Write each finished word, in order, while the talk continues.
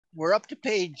we're up to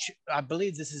page, I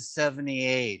believe this is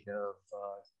 78 of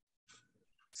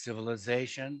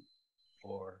Civilization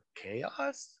or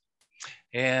Chaos.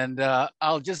 And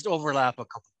I'll just overlap a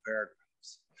couple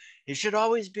paragraphs. It should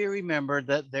always be remembered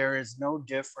that there is no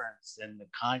difference in the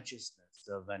consciousness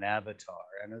of an avatar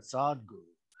and a Sadguru,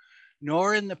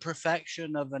 nor in the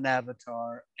perfection of an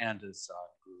avatar and a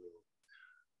Sadguru.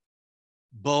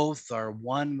 Both are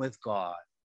one with God.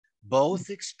 Both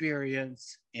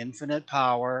experience infinite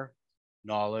power,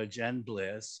 knowledge, and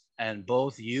bliss, and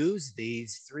both use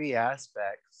these three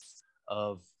aspects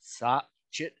of Sat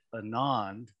Chit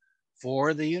Anand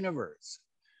for the universe.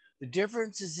 The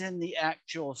difference is in the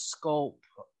actual scope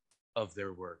of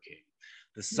their working.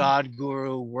 The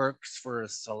Sadguru works for a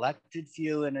selected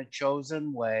few in a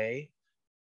chosen way,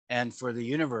 and for the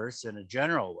universe in a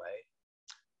general way.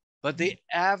 But the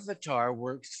avatar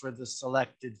works for the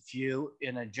selected few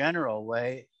in a general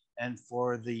way and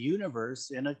for the universe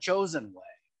in a chosen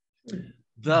way.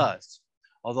 Thus,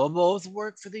 although both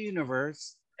work for the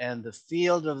universe and the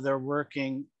field of their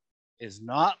working is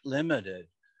not limited,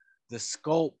 the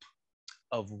scope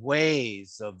of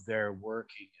ways of their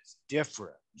working is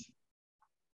different.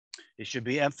 It should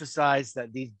be emphasized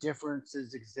that these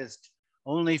differences exist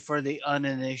only for the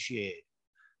uninitiated.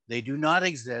 They do not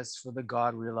exist for the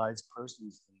God-realized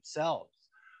persons themselves,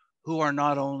 who are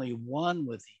not only one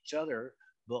with each other,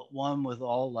 but one with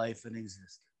all life and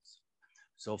existence.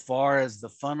 So far as the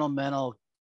fundamental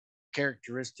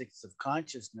characteristics of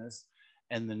consciousness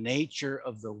and the nature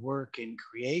of the work in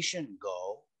creation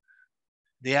go,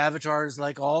 the avatar is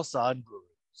like all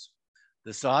Sadgurus.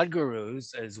 The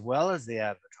Sadgurus, as well as the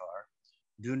avatar,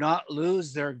 do not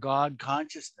lose their God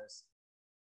consciousness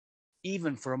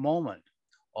even for a moment,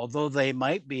 although they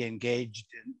might be engaged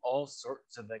in all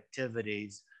sorts of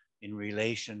activities in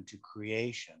relation to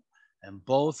creation, and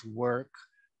both work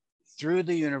through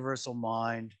the universal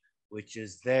mind, which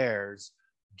is theirs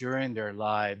during their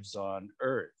lives on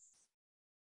earth.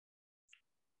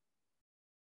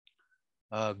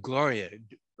 Gloria,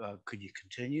 could you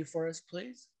continue for us,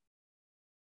 please?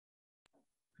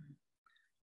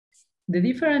 The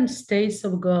different states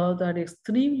of God are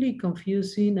extremely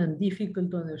confusing and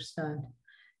difficult to understand,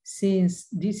 since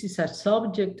this is a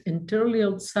subject entirely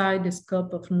outside the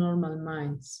scope of normal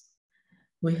minds.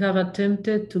 We have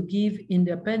attempted to give in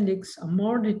the appendix a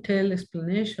more detailed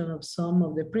explanation of some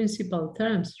of the principal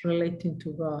terms relating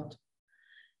to God.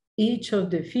 Each of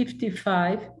the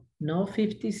 55, no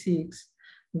 56,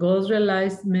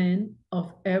 God-realized men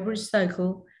of every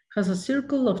cycle has a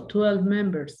circle of 12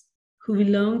 members who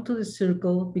belong to the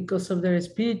circle because of their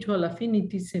spiritual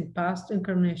affinities in past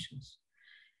incarnations.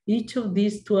 Each of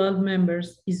these 12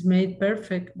 members is made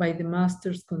perfect by the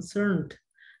masters concerned.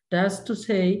 That's to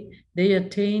say, they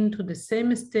attain to the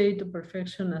same state of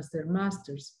perfection as their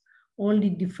masters,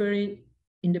 only differing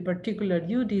in the particular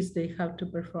duties they have to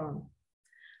perform.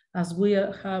 As we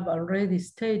have already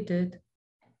stated,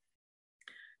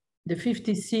 the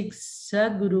 56th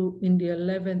Sadguru in the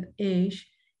 11th age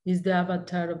is the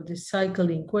avatar of the cycle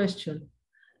in question,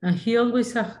 and he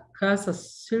always has a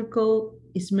circle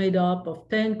is made up of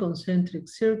 10 concentric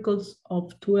circles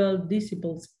of 12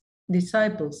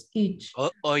 disciples each.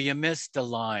 Oh, you missed a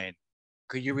line.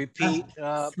 Could you repeat?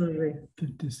 Sorry.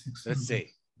 56. Let's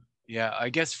see. Yeah, I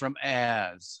guess from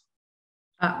as.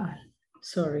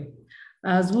 Sorry.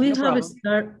 As we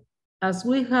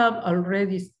have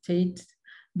already stated,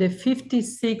 the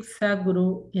 56th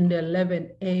Sadguru in the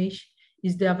 11th age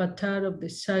is the avatar of the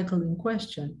cycle in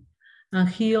question, and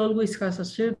he always has a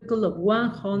circle of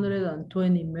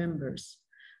 120 members.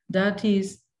 That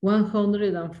is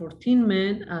 114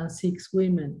 men and 6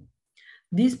 women.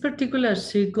 This particular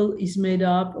circle is made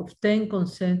up of 10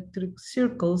 concentric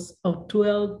circles of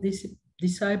 12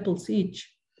 disciples each.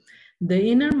 The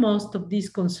innermost of these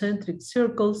concentric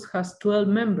circles has 12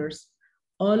 members,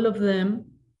 all of them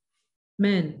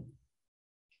men,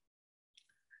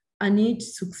 and each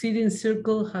succeeding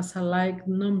circle has a like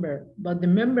number, but the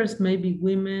members may be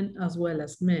women as well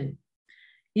as men.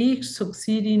 Each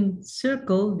succeeding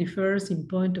circle differs in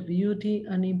point of beauty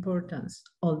and importance,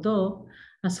 although,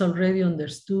 as already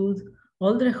understood,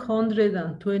 all the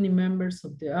 120 members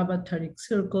of the avataric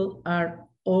circle are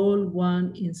all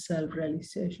one in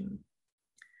self-realization.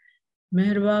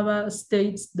 Meher Baba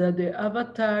states that the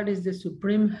avatar is the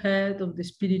supreme head of the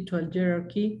spiritual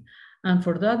hierarchy, and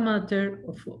for that matter,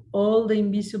 of all the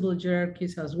invisible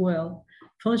hierarchies as well,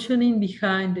 functioning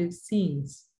behind the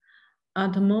scenes.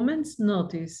 At a moment's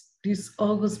notice, these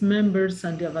august members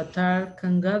and the avatar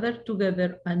can gather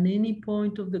together at any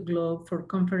point of the globe for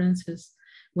conferences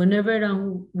whenever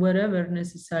and wherever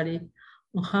necessary,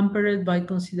 unhampered by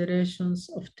considerations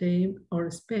of time or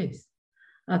space.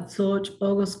 At such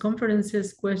August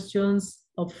conferences, questions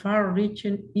of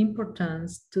far-reaching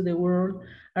importance to the world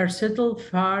are settled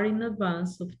far in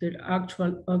advance of their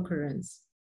actual occurrence.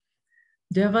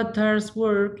 The avatar's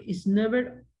work is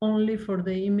never only for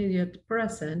the immediate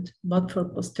present, but for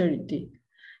posterity.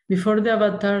 Before the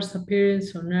avatar's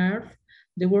appearance on Earth,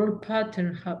 the world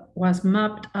pattern was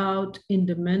mapped out in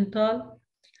the mental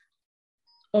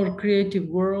or creative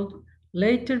world,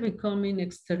 later becoming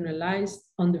externalized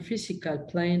on the physical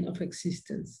plane of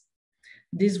existence.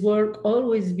 This work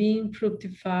always being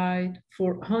fructified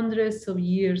for hundreds of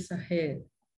years ahead.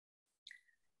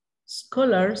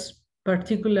 Scholars,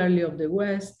 particularly of the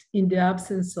West, in the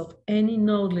absence of any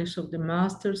knowledge of the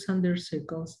masters and their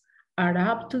circles, are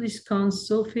apt to discount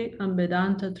Sufi and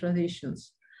Vedanta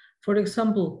traditions. For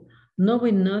example,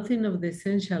 knowing nothing of the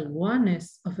essential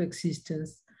oneness of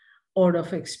existence or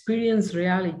of experienced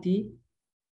reality,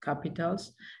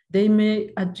 capitals, they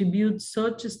may attribute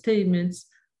such statements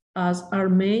as are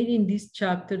made in this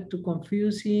chapter to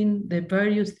confusing the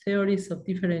various theories of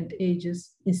different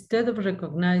ages instead of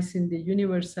recognizing the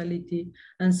universality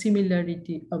and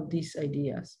similarity of these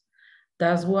ideas.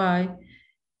 That's why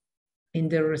in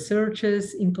their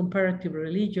researches in comparative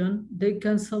religion, they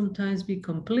can sometimes be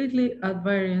completely at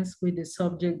variance with the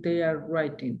subject they are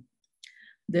writing.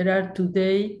 There are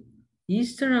today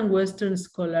Eastern and Western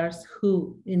scholars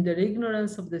who, in their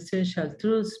ignorance of the essential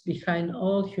truths behind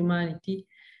all humanity,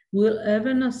 will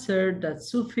even assert that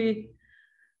Sufi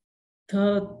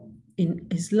thought in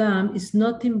Islam is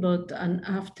nothing but an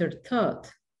afterthought,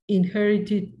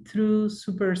 inherited through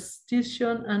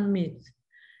superstition and myth.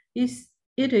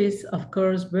 It is, of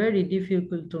course, very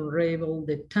difficult to unravel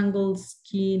the tangled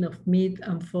skein of myth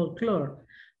and folklore,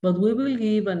 but we will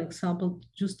give an example to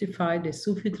justify the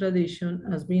Sufi tradition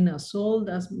as being as old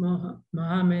as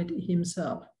Muhammad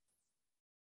himself.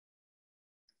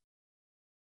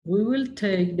 We will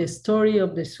take the story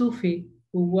of the Sufi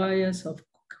Uwayas of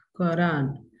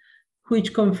Quran,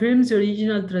 which confirms the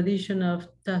original tradition of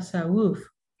Tasawwuf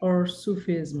or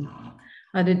Sufism.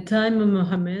 At the time of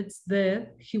Muhammad's death,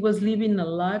 he was living a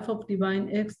life of divine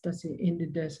ecstasy in the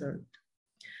desert.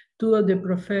 Two of the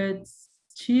Prophet's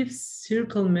chief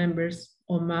circle members,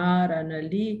 Omar and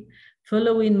Ali,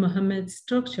 following Muhammad's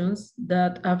instructions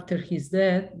that after his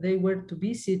death they were to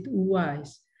visit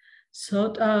Uwais,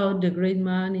 sought out the great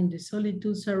man in the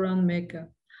solitudes around Mecca,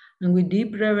 and with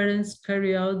deep reverence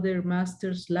carry out their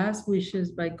master's last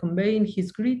wishes by conveying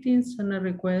his greetings and a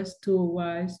request to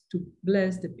Uwais to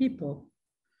bless the people.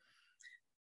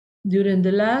 During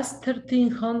the last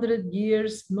 1300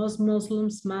 years, most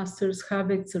Muslims masters have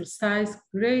exercised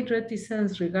great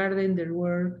reticence regarding their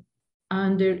work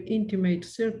and their intimate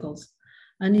circles,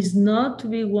 and it's not to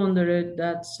be wondered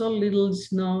that so little is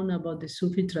known about the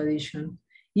Sufi tradition,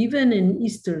 even in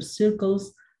Eastern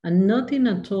circles, and nothing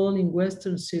at all in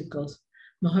Western circles.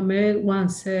 Muhammad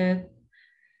once said,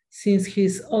 since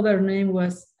his other name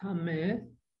was Ahmed,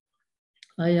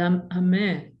 I am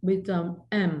Ahmed without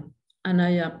M, and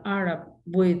I am Arab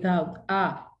without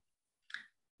A.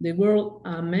 The word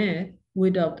Ahmed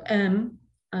without M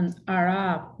and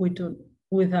Arab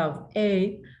without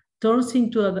A turns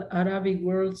into the Arabic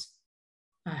words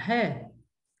Ahed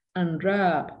and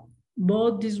Rab.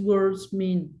 Both these words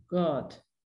mean God.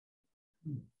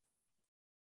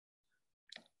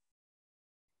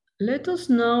 Let us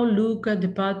now look at the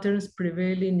patterns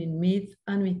prevailing in myth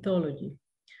and mythology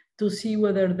to see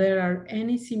whether there are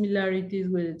any similarities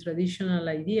with the traditional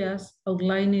ideas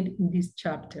outlined in this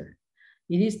chapter.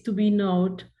 It is to be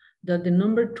noted that the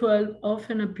number 12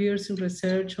 often appears in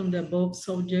research on the above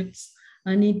subjects,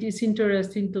 and it is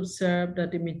interesting to observe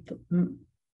that the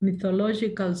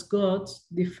mythological gods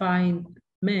deified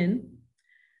men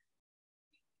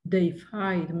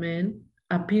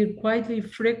appear quite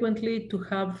frequently to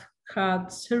have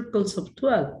had circles of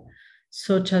 12,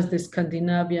 such as the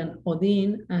Scandinavian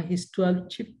Odin and his 12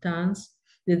 chieftains.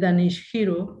 The Danish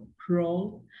hero,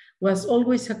 Hrol, was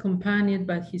always accompanied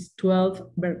by his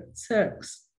 12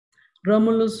 berserks.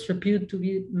 Romulus, reputed to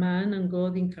be man and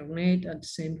God incarnate at the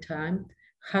same time,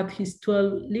 had his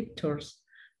 12 lictors.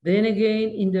 Then again,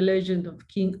 in the legend of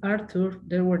King Arthur,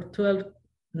 there were 12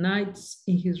 knights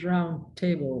in his round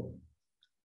table.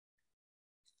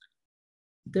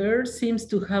 There seems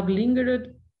to have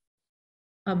lingered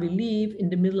a belief in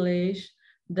the Middle Age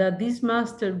that this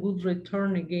master would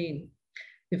return again.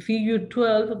 The figure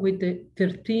 12 with the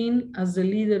 13 as the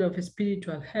leader of a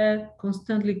spiritual head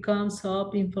constantly comes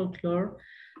up in folklore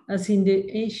as in the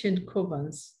ancient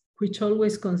covens, which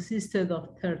always consisted of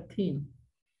 13.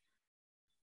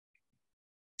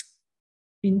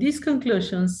 In these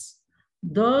conclusions,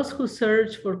 those who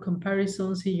search for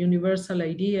comparisons in universal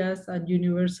ideas and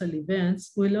universal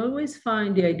events will always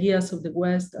find the ideas of the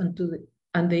West and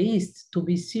the East to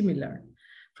be similar.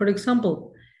 For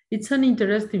example, it's an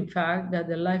interesting fact that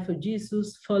the life of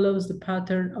Jesus follows the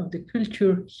pattern of the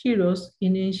culture heroes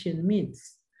in ancient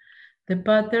myths. The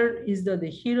pattern is that the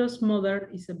hero's mother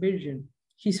is a virgin,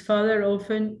 his father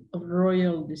often of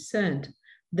royal descent.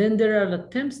 Then there are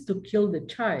attempts to kill the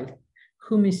child,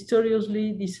 who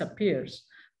mysteriously disappears,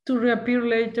 to reappear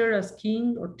later as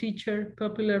king or teacher,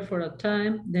 popular for a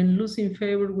time, then losing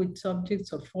favor with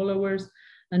subjects or followers,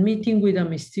 and meeting with a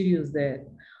mysterious death,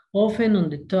 often on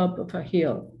the top of a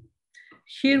hill.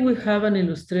 Here we have an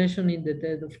illustration in the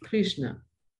death of Krishna.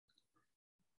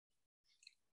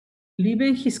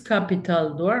 Leaving his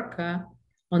capital, Dwarka,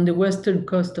 on the western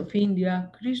coast of India,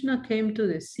 Krishna came to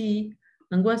the sea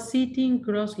and was sitting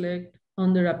cross-legged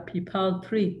under a peepal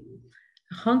tree.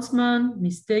 A huntsman,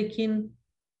 mistaking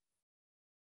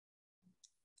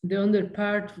the under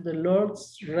part of the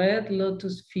Lord's red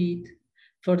lotus feet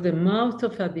for the mouth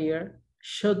of a deer,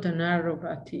 shot an arrow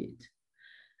at it.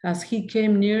 As he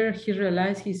came near, he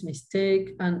realized his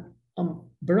mistake and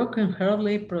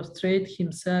brokenheartedly prostrated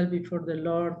himself before the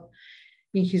Lord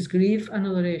in his grief and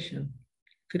adoration.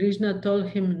 Krishna told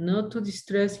him not to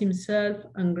distress himself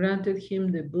and granted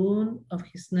him the boon of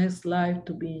his next life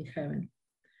to be in heaven.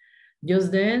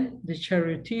 Just then, the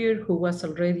charioteer, who was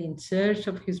already in search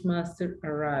of his master,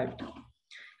 arrived.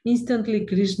 Instantly,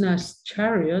 Krishna's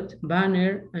chariot,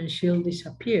 banner, and shield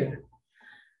disappeared.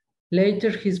 Later,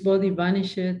 his body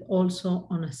vanished also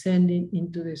on ascending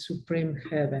into the supreme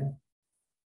heaven.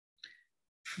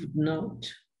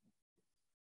 Footnote.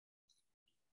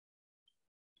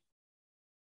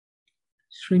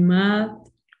 Srimad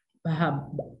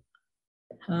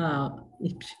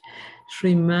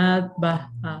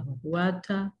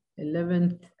Bhagavata,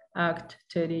 11th Act,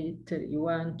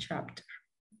 31 chapter.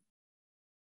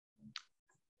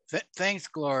 Thanks,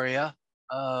 Gloria.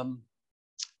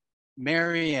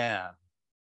 Marianne,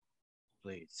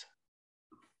 please.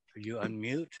 Could you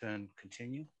unmute and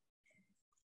continue?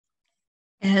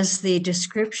 As the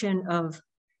description of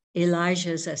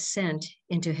Elijah's ascent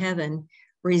into heaven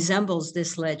resembles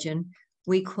this legend,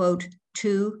 we quote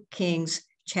 2 Kings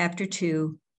chapter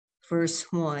 2,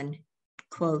 verse 1,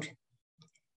 quote,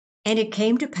 "And it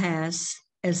came to pass,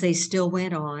 as they still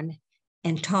went on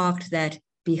and talked, that,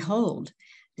 behold,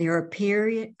 there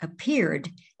appeared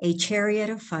a chariot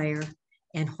of fire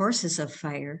and horses of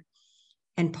fire,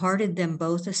 and parted them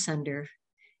both asunder,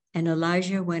 and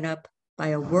Elijah went up by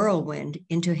a whirlwind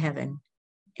into heaven,"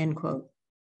 end quote.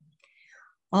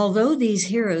 Although these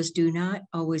heroes do not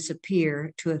always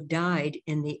appear to have died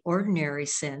in the ordinary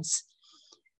sense,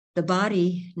 the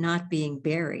body not being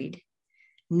buried,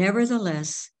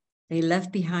 nevertheless, they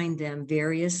left behind them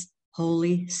various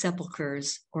holy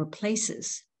sepulchres or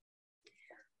places.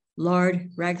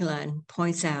 Lord Raglan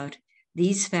points out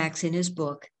these facts in his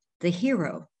book, The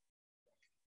Hero.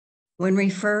 When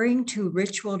referring to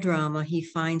ritual drama, he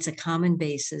finds a common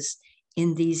basis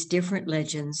in these different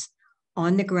legends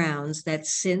on the grounds that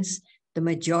since the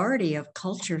majority of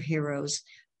culture heroes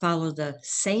follow the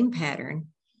same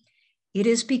pattern, it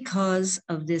is because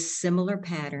of this similar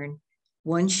pattern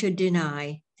one should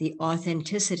deny the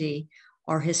authenticity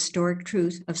or historic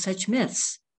truth of such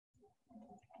myths.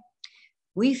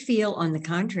 We feel, on the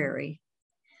contrary,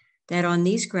 that on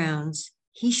these grounds,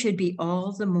 he should be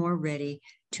all the more ready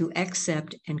to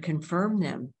accept and confirm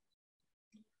them.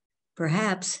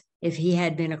 Perhaps if he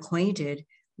had been acquainted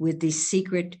with the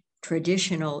secret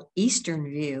traditional Eastern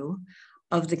view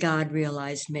of the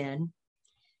God-realized men,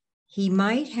 he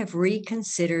might have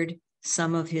reconsidered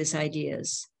some of his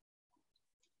ideas,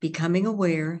 becoming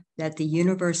aware that the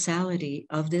universality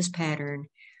of this pattern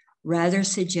rather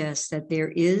suggests that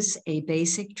there is a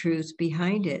basic truth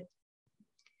behind it.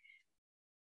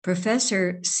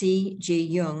 Professor C.G.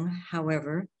 Jung,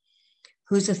 however,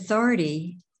 whose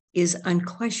authority is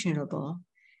unquestionable,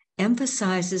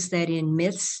 emphasizes that in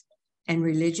myths and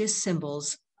religious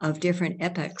symbols of different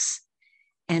epochs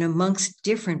and amongst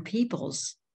different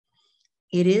peoples,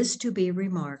 it is to be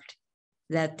remarked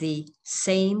that the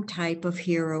same type of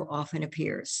hero often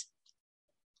appears.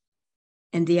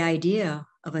 And the idea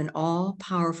of an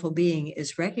all-powerful being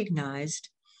is recognized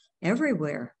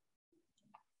everywhere.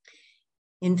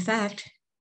 In fact,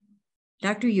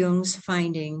 Dr. Jung's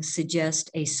findings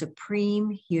suggest a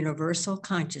supreme universal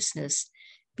consciousness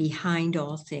behind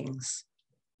all things.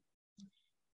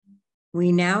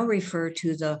 We now refer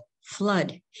to the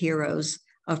flood heroes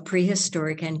of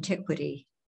prehistoric antiquity.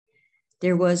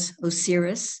 There was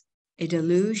Osiris, a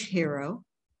deluge hero,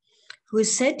 who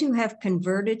is said to have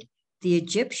converted the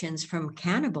Egyptians from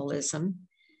cannibalism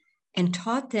and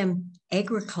taught them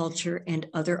agriculture and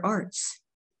other arts.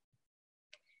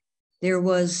 There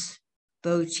was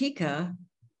Bochica,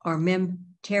 or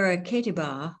Memtera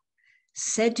Ketiba,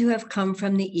 said to have come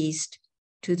from the east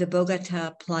to the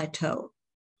Bogota Plateau,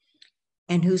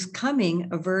 and whose coming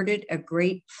averted a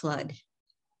great flood.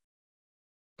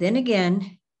 Then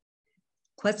again,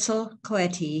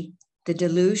 Quetzalcoatl, the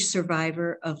deluge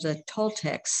survivor of the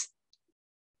Toltecs,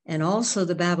 and also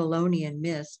the Babylonian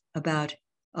myth about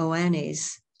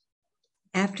Oannes,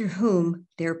 after whom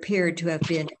there appeared to have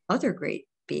been other great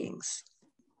beings.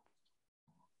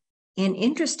 An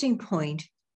interesting point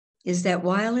is that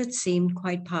while it seemed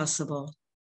quite possible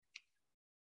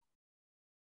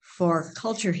for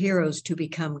culture heroes to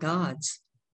become gods,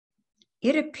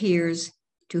 it appears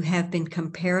to have been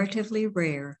comparatively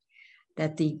rare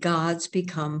that the gods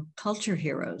become culture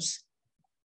heroes.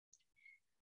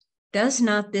 Does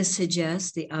not this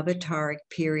suggest the avataric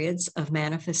periods of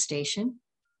manifestation?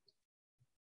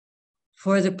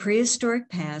 For the prehistoric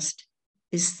past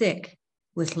is thick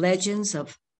with legends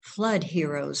of flood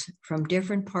heroes from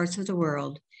different parts of the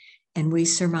world, and we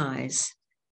surmise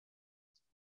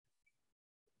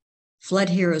flood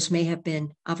heroes may have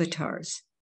been avatars.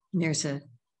 And there's a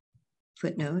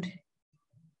footnote.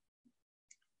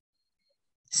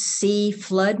 See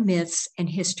Flood Myths and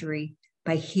History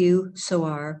by Hugh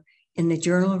Soar in the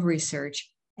Journal of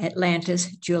Research,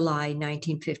 Atlantis, July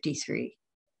 1953.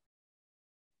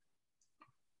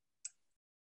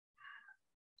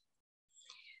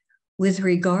 With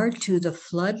regard to the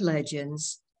flood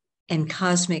legends and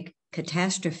cosmic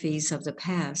catastrophes of the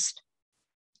past,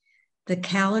 the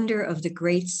calendar of the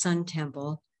Great Sun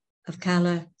Temple of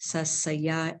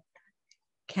Kalasasaya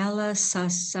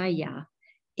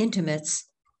intimates.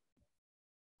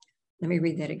 Let me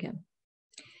read that again.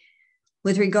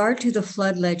 With regard to the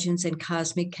flood legends and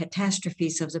cosmic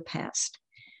catastrophes of the past,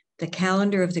 the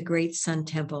calendar of the Great Sun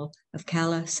Temple of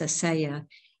Kalasasaya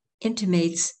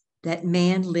intimates that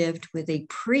man lived with a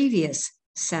previous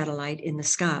satellite in the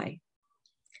sky.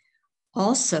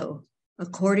 Also,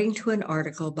 according to an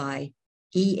article by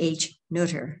E.H.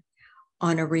 Nutter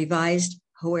on a revised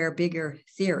Hoer-Bigger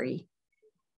theory,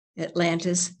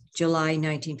 Atlantis, July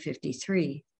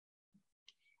 1953,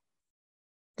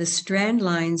 the strand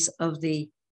lines of the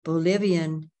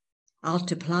Bolivian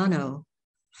Altiplano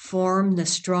form the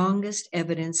strongest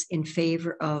evidence in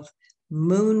favor of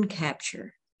moon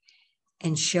capture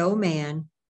and show man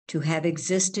to have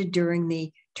existed during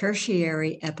the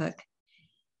Tertiary epoch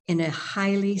in a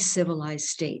highly civilized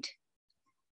state.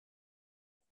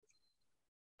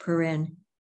 Paren,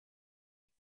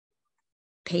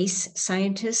 pace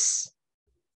scientists,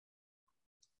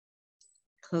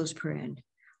 close paren.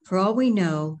 For all we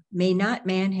know, may not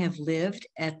man have lived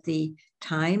at the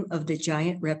time of the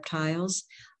giant reptiles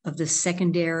of the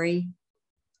secondary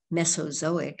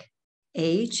Mesozoic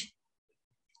age?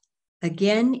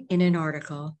 Again, in an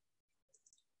article,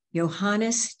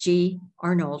 Johannes G.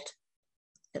 Arnold,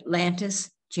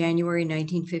 Atlantis, January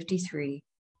 1953,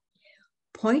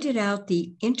 pointed out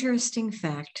the interesting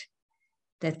fact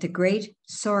that the great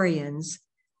saurians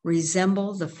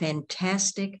resemble the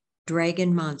fantastic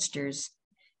dragon monsters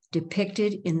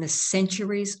depicted in the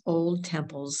centuries-old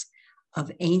temples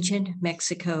of ancient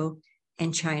Mexico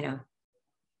and China.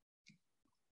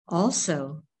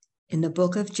 Also, in the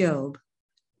book of Job,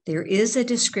 there is a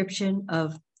description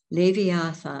of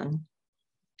Leviathan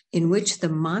in which the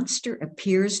monster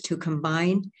appears to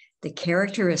combine the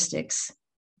characteristics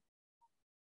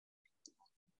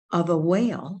of a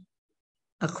whale,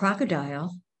 a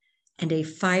crocodile, and a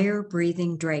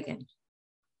fire-breathing dragon.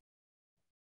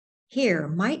 Here,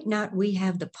 might not we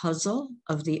have the puzzle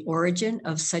of the origin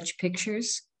of such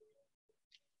pictures?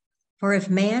 For if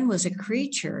man was a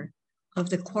creature of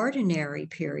the Quaternary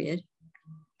period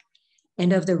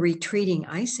and of the retreating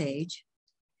Ice Age,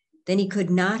 then he could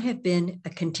not have been a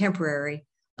contemporary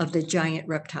of the giant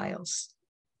reptiles.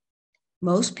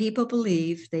 Most people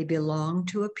believe they belong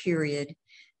to a period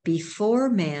before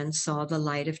man saw the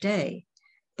light of day.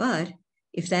 But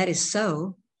if that is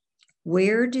so,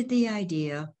 where did the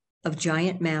idea of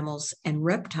giant mammals and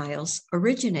reptiles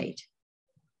originate?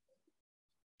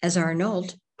 As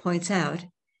Arnold points out,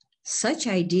 such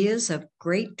ideas of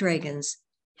great dragons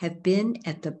have been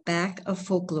at the back of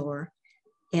folklore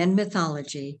and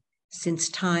mythology since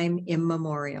time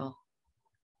immemorial.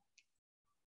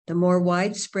 The more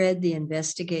widespread the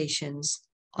investigations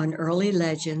on early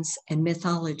legends and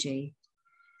mythology,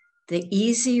 the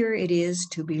easier it is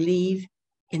to believe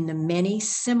in the many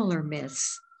similar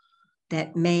myths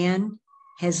that man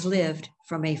has lived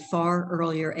from a far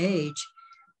earlier age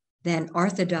than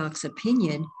orthodox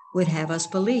opinion would have us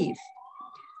believe.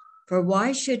 For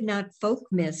why should not folk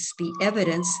myths be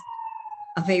evidence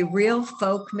of a real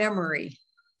folk memory?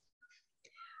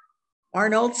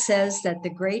 Arnold says that the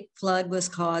Great Flood was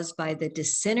caused by the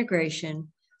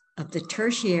disintegration of the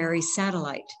tertiary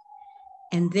satellite,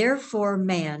 and therefore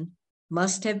man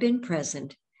must have been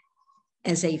present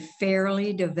as a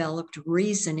fairly developed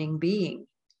reasoning being.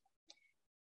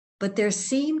 But there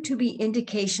seem to be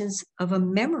indications of a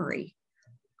memory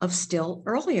of still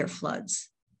earlier floods.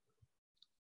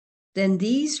 Then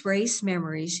these race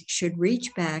memories should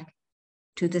reach back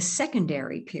to the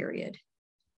secondary period.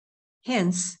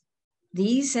 Hence,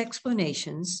 these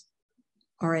explanations,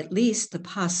 or at least the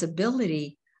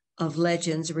possibility of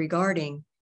legends regarding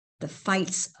the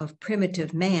fights of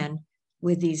primitive man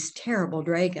with these terrible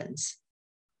dragons.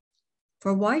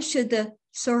 For why should the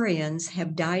saurians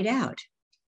have died out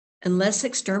unless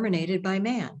exterminated by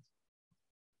man?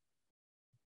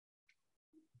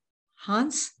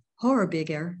 Hans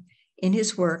Horbiger, in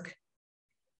his work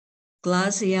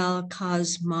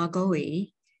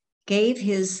Glacialkosmogony, gave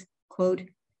his, quote,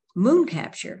 moon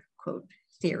capture, quote,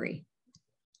 theory.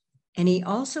 And he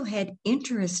also had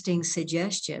interesting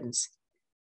suggestions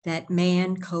that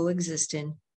man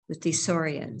coexisted with the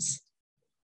saurians.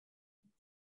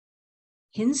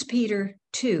 Hans-Peter,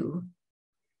 too,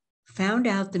 found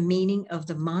out the meaning of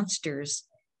the monsters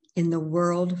in the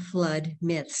world flood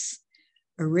myths,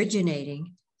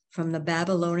 originating from the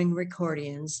Babylonian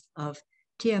recordings of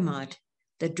Tiamat,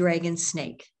 the dragon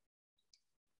snake.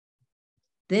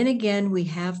 Then again, we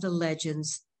have the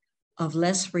legends of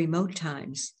less remote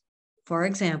times. For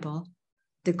example,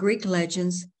 the Greek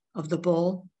legends of the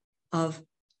bull of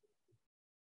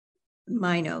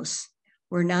Minos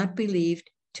were not believed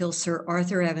till Sir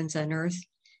Arthur Evans unearthed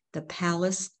the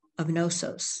palace of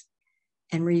Knossos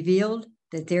and revealed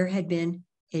that there had been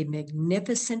a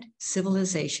magnificent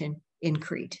civilization in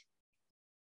Crete.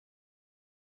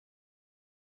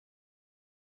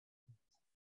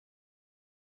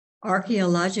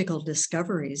 Archaeological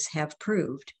discoveries have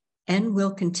proved, and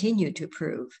will continue to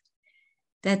prove,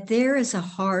 that there is a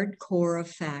hard core of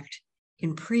fact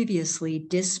in previously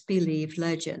disbelieved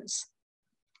legends.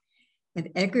 And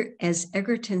as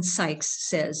Egerton Sykes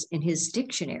says in his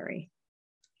dictionary,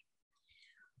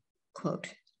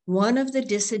 quote, one of the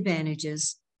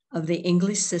disadvantages of the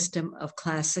English system of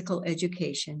classical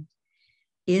education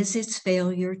is its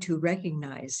failure to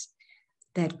recognize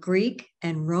that Greek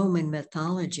and Roman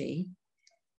mythology,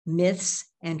 myths,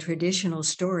 and traditional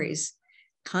stories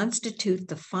constitute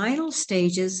the final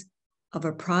stages of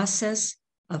a process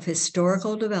of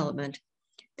historical development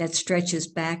that stretches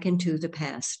back into the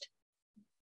past.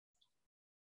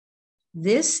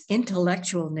 This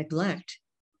intellectual neglect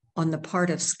on the part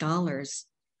of scholars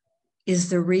is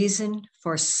the reason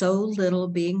for so little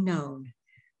being known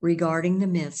regarding the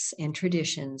myths and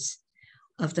traditions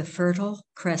of the Fertile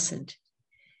Crescent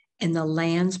and the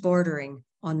lands bordering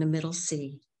on the Middle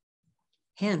Sea.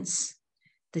 Hence,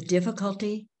 the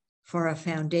difficulty for a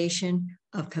foundation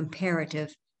of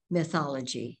comparative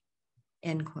mythology,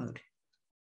 end quote.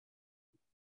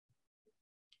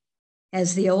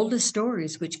 As the oldest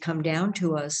stories which come down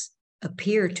to us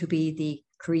appear to be the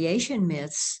creation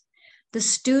myths, the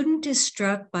student is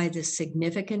struck by the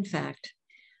significant fact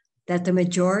that the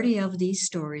majority of these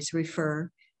stories refer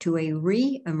to a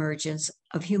re-emergence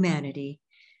of humanity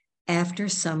after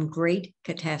some great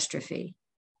catastrophe,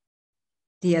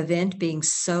 the event being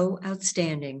so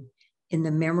outstanding in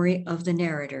the memory of the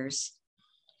narrators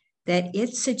that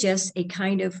it suggests a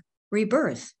kind of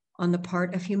rebirth on the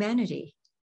part of humanity,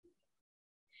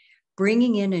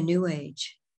 bringing in a new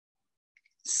age.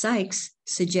 Sykes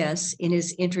suggests in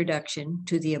his introduction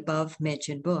to the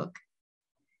above-mentioned book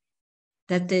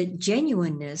that the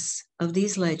genuineness of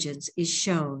these legends is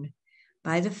shown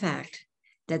by the fact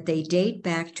that they date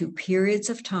back to periods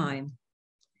of time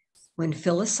when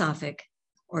philosophic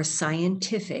or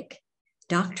scientific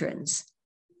doctrines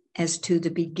as to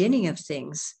the beginning of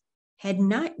things had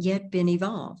not yet been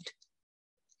evolved.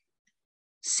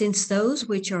 Since those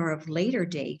which are of later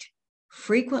date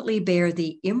frequently bear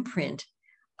the imprint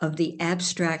of the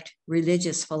abstract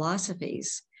religious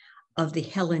philosophies of the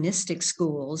Hellenistic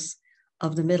schools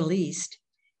of the Middle East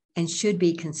and should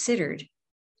be considered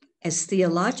as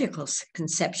theological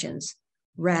conceptions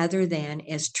rather than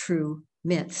as true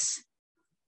myths.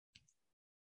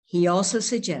 He also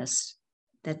suggests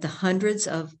that the hundreds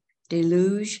of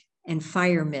deluge and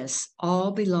fire myths all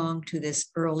belong to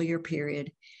this earlier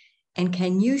period and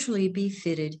can usually be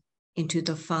fitted into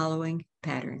the following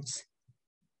patterns.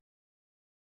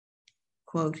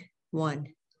 Quote,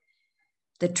 1.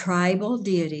 The tribal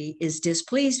deity is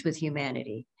displeased with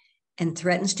humanity and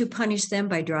threatens to punish them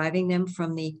by driving them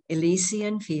from the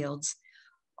Elysian fields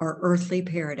or earthly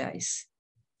paradise.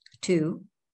 2.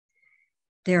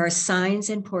 There are signs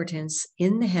and portents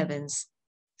in the heavens,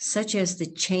 such as the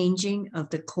changing of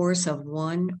the course of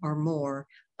one or more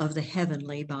of the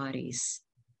heavenly bodies.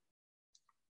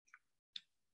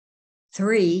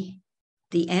 3.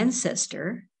 The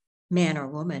ancestor, man or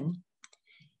woman,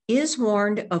 is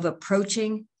warned of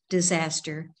approaching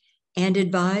disaster and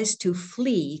advised to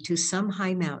flee to some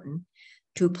high mountain,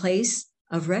 to a place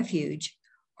of refuge,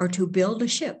 or to build a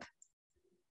ship.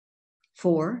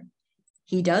 4.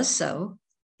 He does so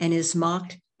and is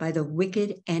mocked by the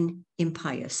wicked and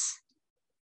impious.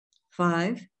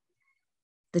 5.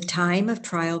 The time of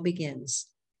trial begins.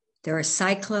 There are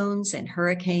cyclones and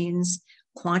hurricanes,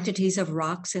 quantities of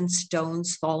rocks and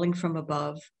stones falling from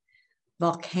above,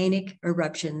 volcanic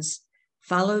eruptions,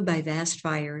 followed by vast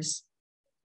fires,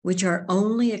 which are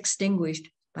only extinguished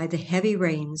by the heavy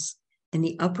rains and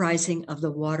the uprising of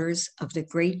the waters of the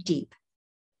great deep,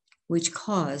 which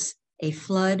cause a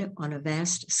flood on a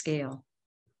vast scale.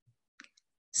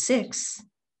 6.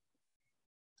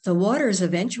 The waters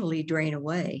eventually drain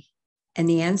away, and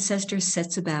the ancestor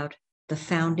sets about the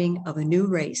founding of a new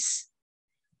race.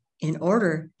 In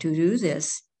order to do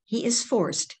this, he is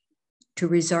forced to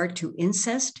resort to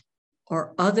incest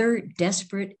or other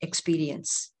desperate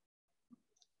expedients.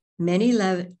 Many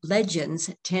legends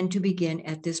tend to begin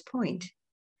at this point,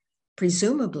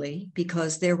 presumably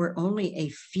because there were only a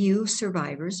few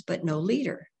survivors but no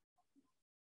leader.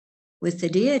 With the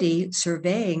deity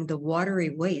surveying the watery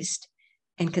waste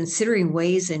and considering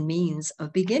ways and means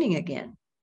of beginning again.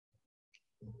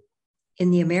 In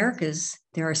the Americas,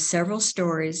 there are several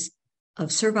stories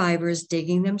of survivors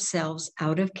digging themselves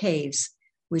out of caves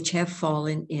which have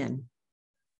fallen in.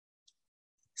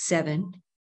 7.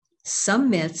 Some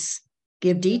myths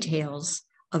give details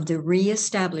of the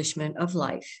reestablishment of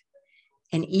life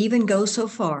and even go so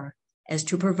far as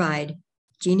to provide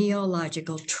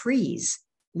genealogical trees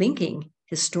linking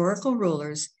historical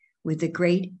rulers with the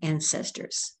great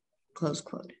ancestors, close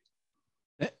quote.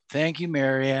 Thank you,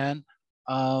 Marianne.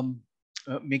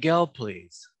 Miguel,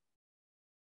 please.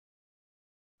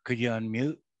 Could you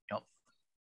unmute? No.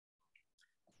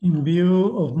 In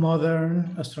view of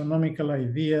modern astronomical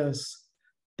ideas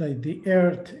that the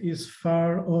Earth is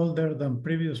far older than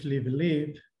previously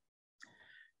believed,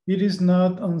 it is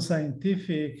not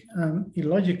unscientific and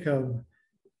illogical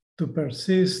to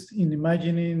persist in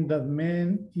imagining that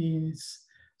man is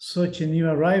such a new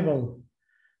arrival,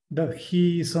 that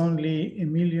he is only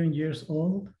 1 million years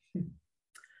old.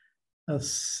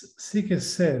 As Sique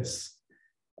says,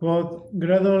 quote,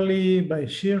 gradually by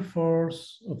sheer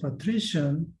force of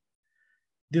attrition,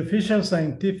 the official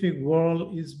scientific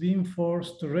world is being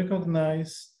forced to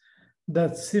recognize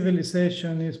that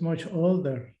civilization is much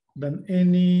older than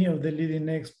any of the leading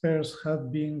experts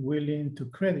have been willing to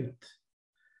credit.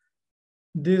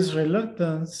 This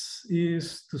reluctance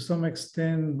is to some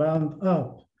extent bound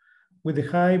up with the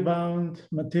high-bound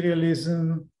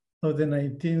materialism of the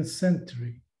 19th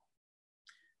century.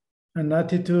 An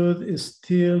attitude is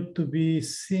still to be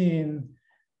seen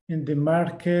in the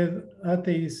marked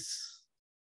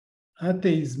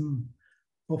atheism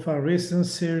of a recent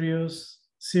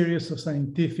series of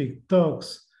scientific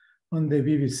talks on the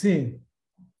BBC,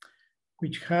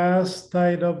 which has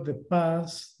tied up the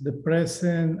past, the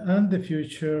present, and the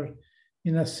future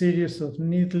in a series of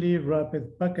neatly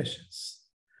wrapped packages,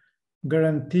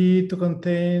 guaranteed to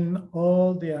contain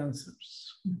all the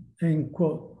answers, end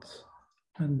quote.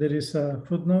 And there is a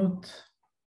footnote.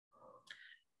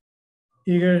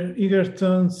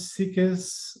 Egerton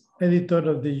Siques, editor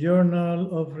of the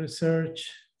Journal of Research,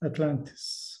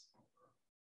 Atlantis.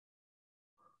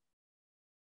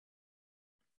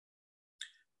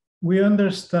 We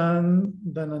understand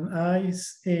that an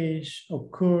ice age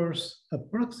occurs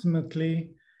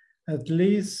approximately, at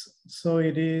least so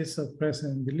it is at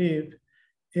present believed,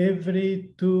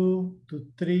 every 200 to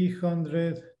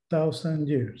 300,000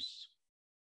 years.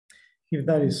 If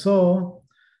that is so,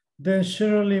 then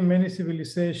surely many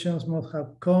civilizations must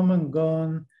have come and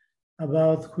gone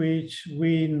about which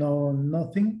we know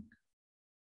nothing,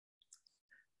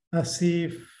 as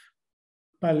if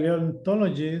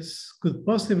paleontologists could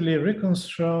possibly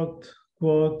reconstruct,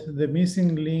 quote, the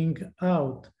missing link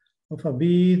out of a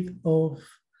bit of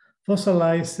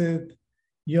fossilized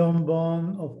young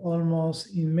bone of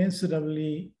almost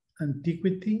immeasurably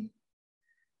antiquity.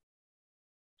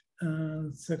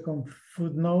 Second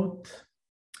footnote,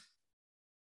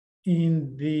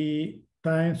 in the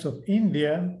Times of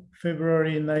India,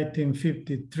 February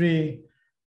 1953,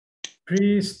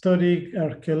 prehistoric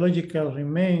archaeological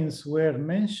remains were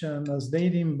mentioned as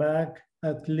dating back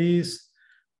at least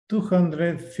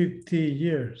 250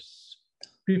 years,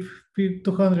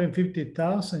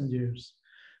 250,000 years,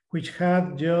 which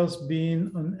had just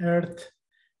been unearthed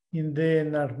in the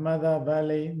Narmada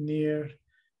Valley near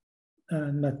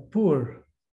Nagpur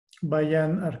by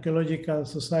an archaeological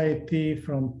society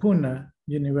from Pune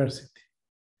University.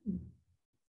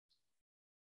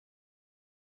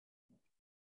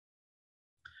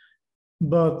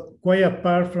 But quite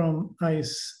apart from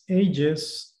ice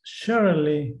ages,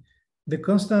 surely the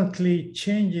constantly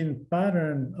changing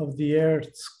pattern of the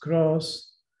Earth's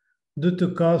crust due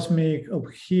to cosmic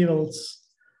upheavals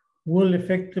will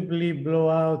effectively blow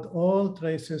out all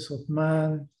traces of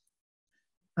man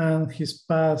and his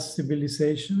past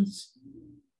civilizations.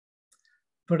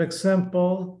 For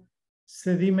example,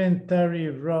 sedimentary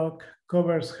rock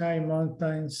covers high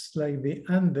mountains like the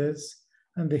Andes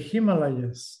and the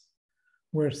Himalayas,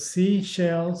 where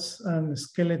seashells and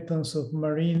skeletons of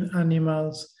marine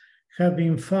animals have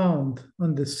been found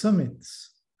on the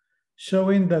summits,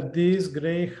 showing that these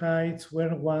great heights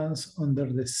were once under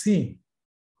the sea.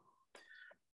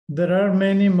 There are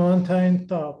many mountain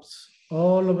tops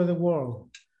all over the world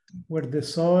where the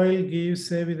soil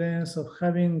gives evidence of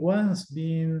having once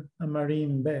been a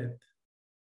marine bed.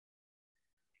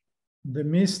 The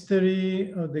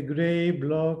mystery of the gray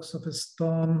blocks of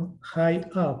stone high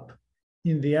up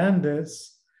in the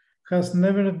Andes has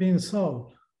never been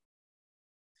solved.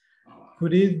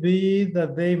 Could it be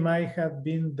that they might have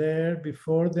been there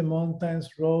before the mountains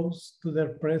rose to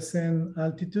their present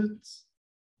altitudes?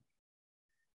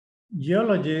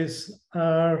 Geologists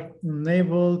are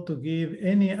unable to give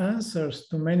any answers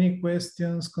to many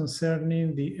questions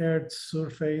concerning the Earth's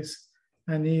surface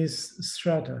and its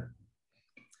strata.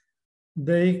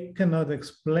 They cannot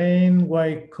explain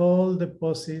why coal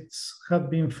deposits have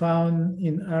been found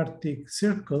in Arctic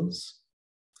circles,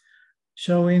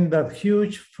 showing that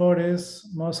huge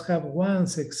forests must have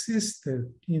once existed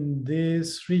in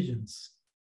these regions.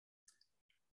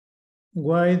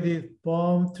 Why did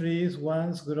palm trees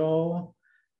once grow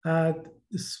at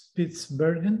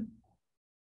Spitsbergen?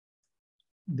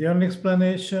 The only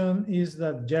explanation is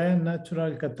that giant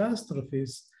natural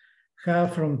catastrophes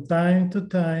have from time to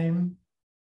time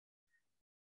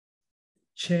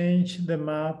changed the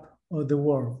map of the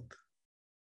world.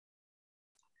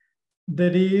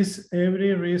 There is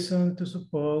every reason to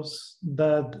suppose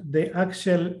that the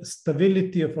actual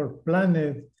stability of our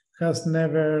planet has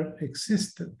never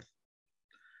existed.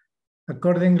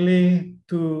 Accordingly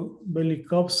to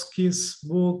Velikovsky's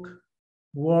book,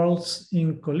 Worlds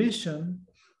in Collision,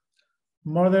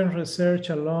 modern research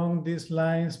along these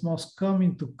lines must come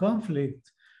into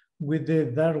conflict with the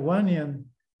Darwinian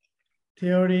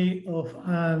theory of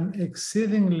an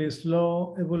exceedingly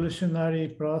slow evolutionary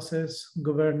process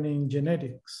governing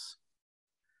genetics.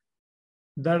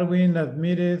 Darwin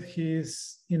admitted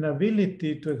his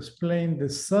inability to explain the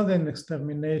sudden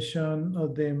extermination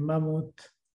of the mammoth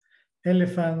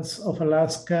elephants of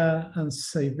Alaska and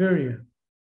Siberia.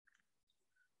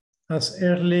 As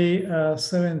early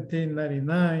as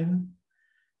 1799,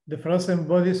 the frozen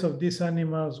bodies of these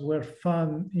animals were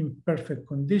found in perfect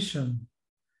condition,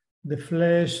 the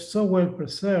flesh so well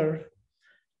preserved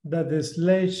that the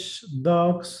sledge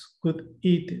dogs could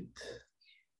eat it.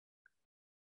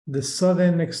 The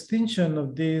sudden extinction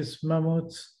of these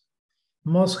mammoths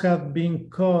must have been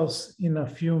caused in a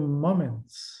few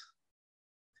moments.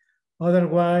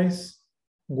 Otherwise,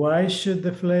 why should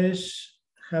the flesh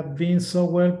have been so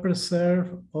well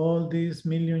preserved all these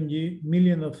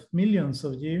millions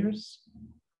of years?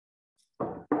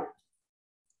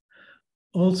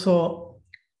 Also,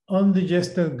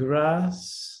 undigested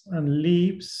grass and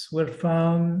leaves were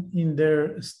found in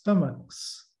their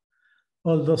stomachs,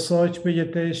 although such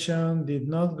vegetation did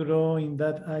not grow in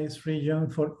that ice region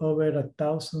for over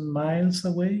 1,000 miles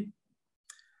away.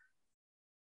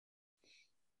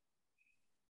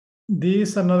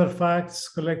 These and other facts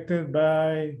collected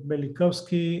by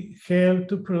Velikovsky help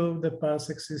to prove the past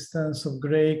existence of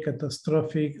great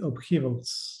catastrophic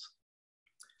upheavals.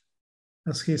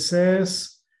 As he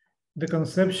says, the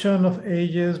conception of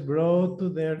ages brought to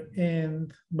their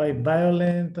end by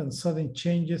violent and sudden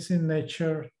changes in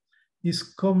nature is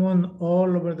common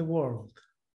all over the world.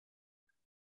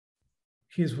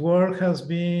 His work has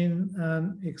been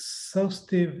an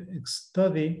exhaustive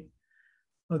study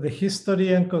of the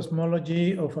history and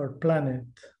cosmology of our planet,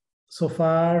 so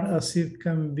far as it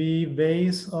can be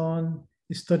based on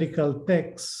historical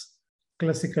texts,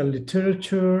 classical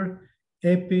literature,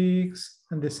 epics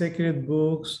and the sacred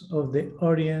books of the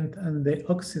Orient and the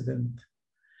Occident.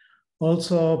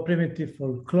 Also primitive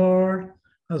folklore,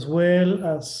 as well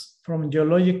as from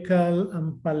geological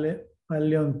and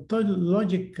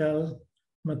paleontological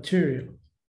material.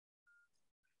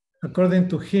 According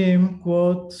to him,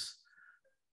 quotes,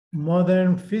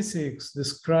 modern physics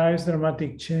describes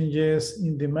dramatic changes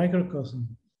in the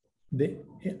microcosm, the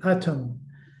atom,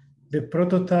 the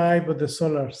prototype of the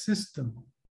solar system.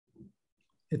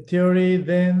 A theory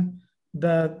then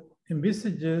that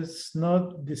envisages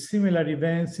not dissimilar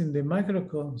events in the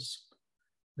microcosm,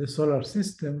 the solar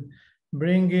system,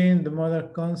 bringing the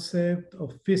modern concept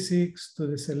of physics to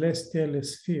the celestial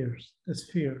sphere,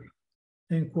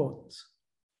 end quotes.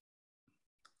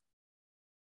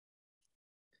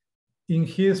 In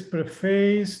his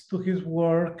preface to his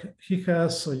work, he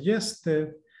has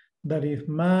suggested that if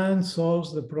man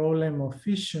solves the problem of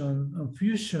fission and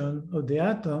fusion of the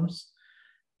atoms,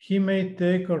 he may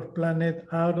take our planet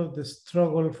out of the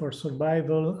struggle for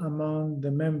survival among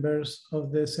the members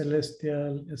of the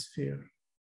celestial sphere.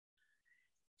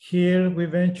 Here we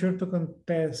venture to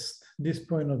contest this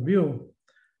point of view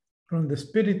from the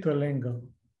spiritual angle,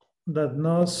 that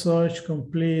no such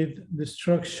complete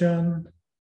destruction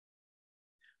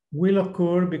will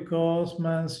occur because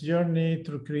man's journey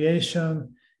through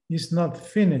creation is not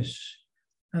finished,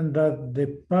 and that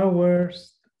the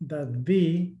powers that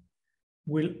be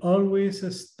will always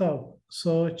stop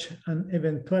such an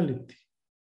eventuality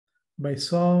by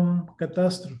some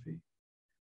catastrophe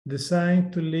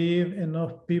designed to leave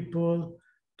enough people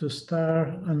to start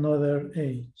another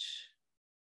age.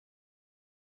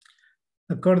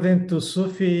 According to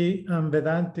Sufi and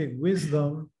Vedantic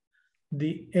wisdom,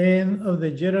 the end of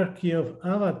the hierarchy of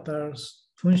avatars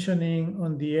functioning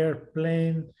on the earth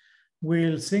plane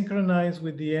will synchronize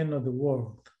with the end of the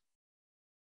world.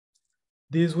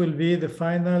 This will be the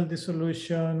final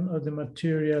dissolution of the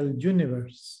material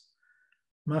universe,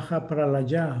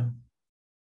 Mahapralaya.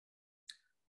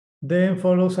 Then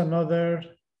follows another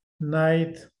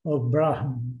night of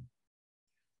Brahma.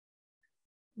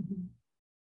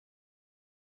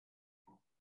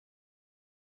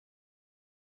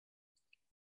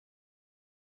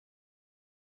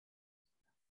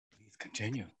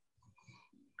 Continue.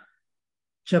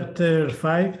 Chapter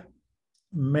 5,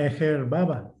 Meher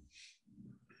Baba.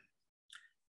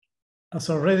 As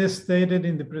already stated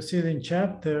in the preceding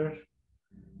chapter,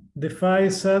 the 5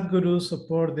 Sadgurus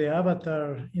support the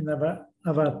avatar in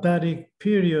avataric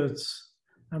periods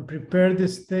and prepare the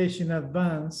stage in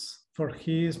advance for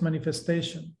his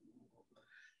manifestation.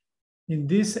 In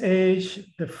this age,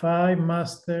 the 5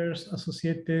 masters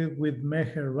associated with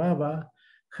Meher Baba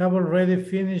have already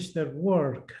finished their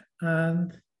work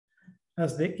and,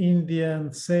 as the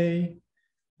Indians say,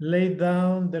 laid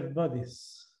down their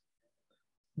bodies.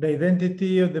 The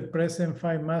identity of the present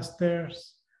 5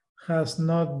 masters has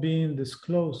not been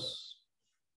disclosed.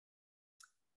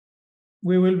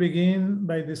 We will begin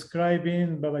by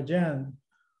describing Babajan,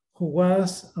 who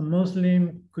was a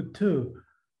Muslim Kutub.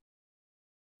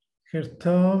 Her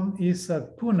tomb is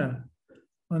at Pune,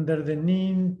 under the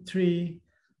neem tree,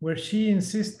 where she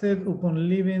insisted upon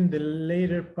living the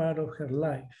later part of her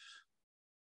life.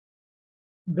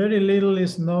 Very little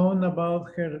is known about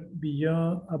her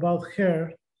beyond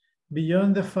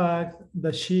the fact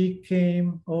that she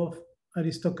came of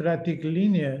aristocratic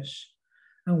lineage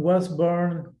and was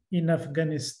born in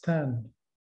Afghanistan.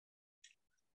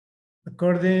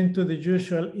 According to the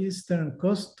usual Eastern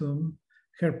custom,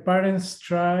 her parents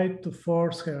tried to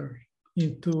force her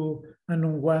into an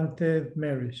unwanted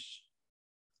marriage.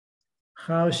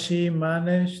 How she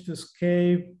managed to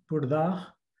escape Purdah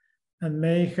and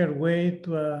make her way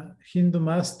to a Hindu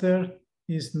master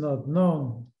is not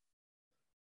known.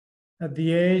 At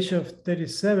the age of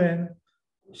 37,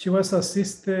 she was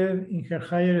assisted in her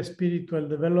higher spiritual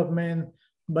development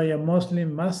by a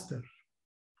Muslim master.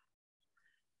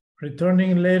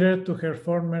 Returning later to her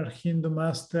former Hindu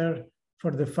master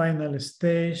for the final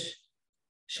stage,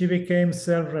 she became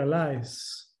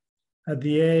self-realized at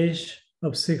the age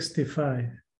of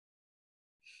 65.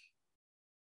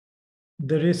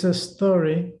 There is a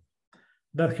story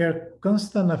that her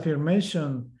constant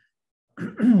affirmation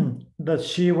that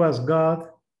she was God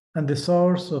and the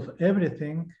source of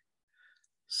everything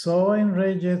so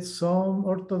enraged some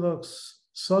Orthodox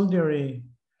soldiery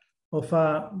of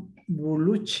a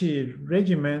Buluchi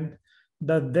regiment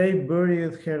that they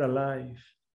buried her alive.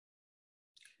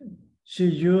 She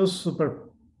used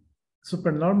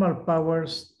supernormal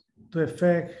powers to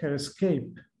effect her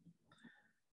escape.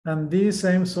 And these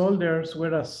same soldiers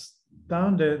were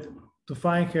astounded to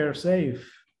find her safe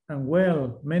and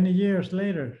well many years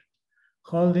later,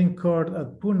 holding court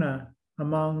at Pune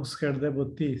amongst her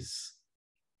devotees.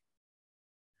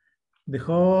 The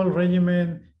whole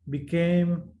regiment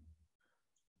became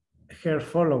her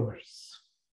followers.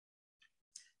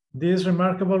 This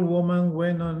remarkable woman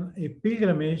went on a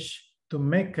pilgrimage to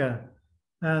Mecca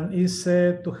and is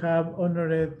said to have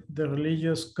honored the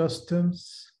religious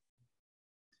customs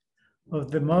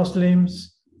of the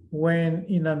Muslims when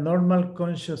in a normal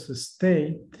conscious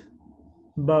state,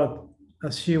 but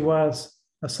as she was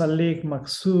a Salik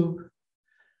Maksub,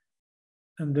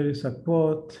 and there is a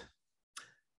quote,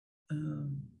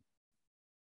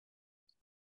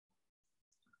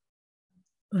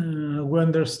 we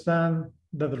understand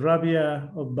that Rabia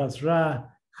of Basra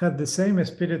had the same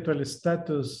spiritual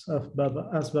status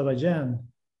as Babajan.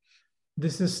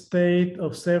 This state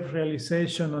of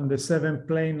self-realization on the seventh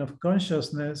plane of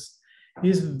consciousness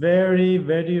is very,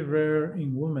 very rare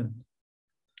in women.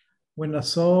 When a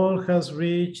soul has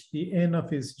reached the end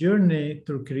of its journey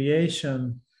through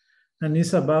creation and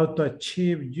is about to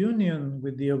achieve union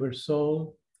with the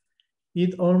Oversoul,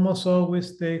 it almost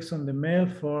always takes on the male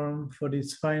form for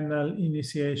its final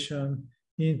initiation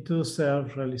into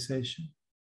self-realization.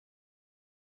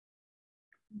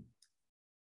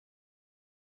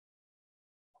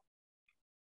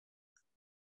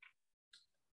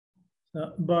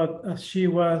 But as she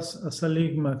was a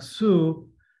Salik Maksub,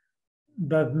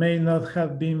 that may not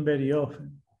have been very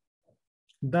often.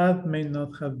 That may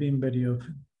not have been very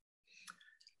often.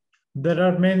 There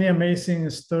are many amazing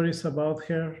stories about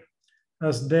her,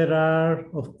 as there are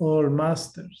of all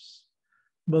masters,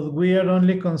 but we are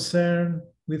only concerned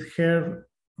with her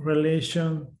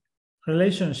relationship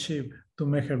to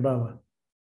Meher Baba.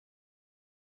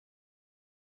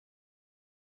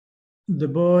 The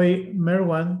boy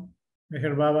Merwan,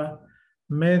 Meher Baba,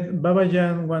 met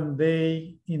Babajan one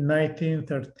day in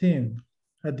 1913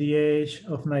 at the age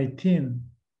of 19,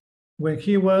 when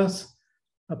he was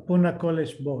a Pune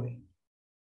College boy.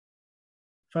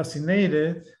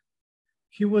 Fascinated,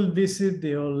 he will visit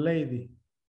the old lady.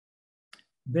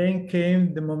 Then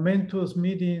came the momentous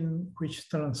meeting which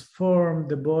transformed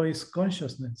the boy's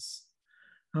consciousness.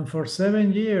 And for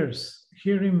 7 years,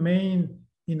 he remained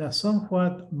in a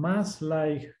somewhat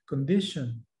mass-like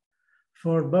condition,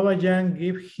 for Babajan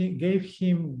gave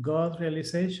him God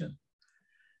realization,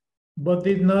 but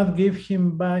did not give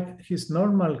him back his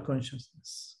normal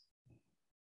consciousness.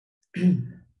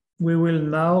 We will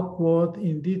now quote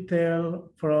in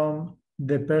detail from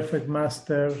The Perfect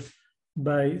Master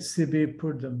by C.B.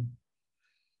 Purdom,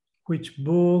 which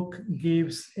book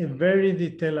gives a very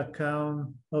detailed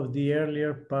account of the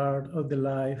earlier part of the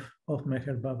life of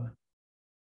Meher Baba.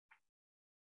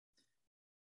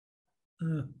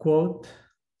 Quote,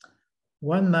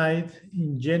 one night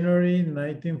in January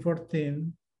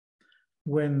 1914,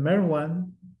 when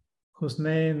Merwan, whose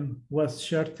name was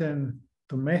shortened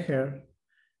to Meher,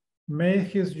 made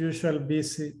his usual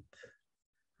visit,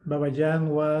 Babajan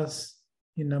was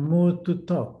in a mood to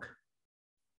talk.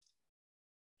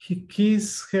 He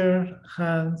kissed her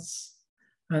hands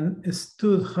and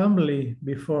stood humbly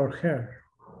before her.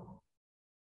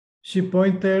 She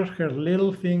pointed her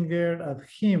little finger at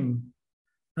him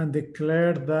and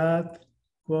declared that,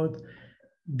 quote,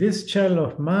 this child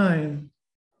of mine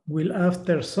will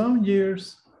after some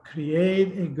years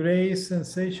create a great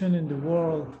sensation in the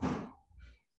world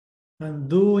and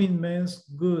do immense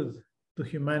good to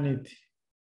humanity,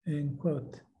 end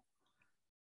quote.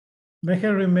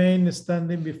 Meher remained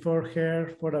standing before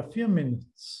her for a few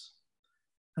minutes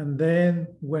and then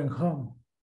went home.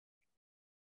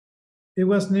 It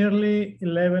was nearly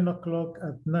 11 o'clock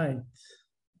at night.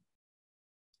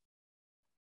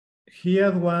 He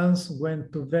at once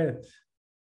went to bed.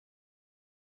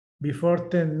 Before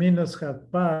 10 minutes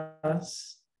had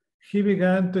passed, he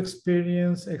began to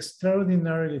experience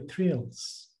extraordinary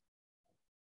thrills.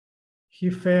 He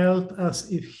felt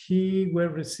as if he were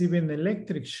receiving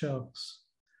electric shocks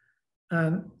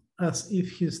and as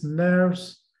if his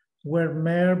nerves were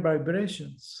mere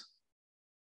vibrations.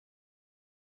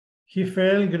 He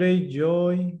felt great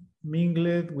joy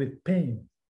mingled with pain.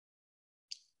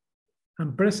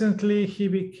 And presently he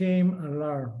became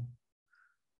alarmed.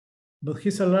 But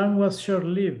his alarm was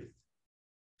short-lived,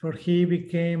 for he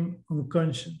became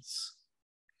unconscious.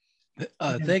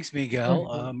 Thanks,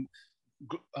 Miguel.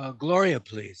 Gloria,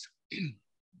 please.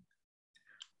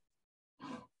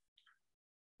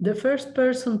 The first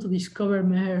person to discover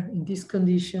Meher in this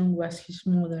condition was his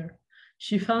mother.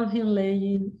 She found him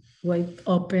laying wide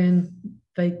open,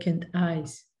 vacant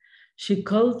eyes. She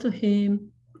called to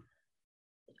him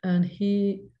and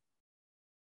he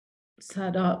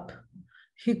sat up.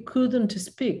 He couldn't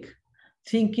speak,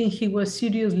 Thinking he was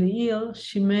seriously ill,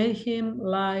 she made him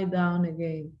lie down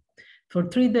again. For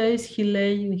 3 days, he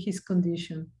lay in his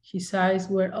condition. His eyes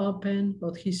were open,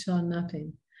 but he saw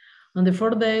nothing. On the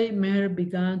 4th day, Meher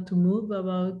began to move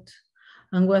about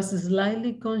and was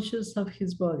slightly conscious of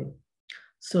his body.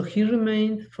 So he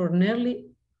remained for nearly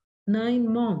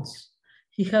 9 months.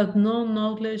 He had no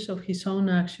knowledge of his own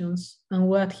actions, and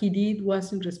what he did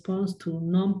was in response to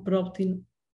non-prompting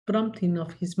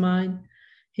of his mind.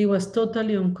 He was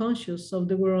totally unconscious of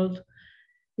the world.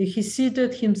 If he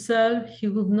seated himself, he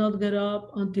would not get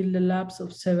up until the lapse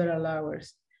of several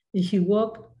hours. If he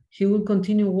walked, he would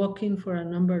continue walking for a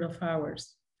number of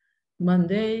hours. One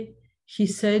day, he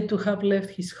said to have left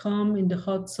his home in the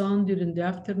hot sun during the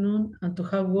afternoon and to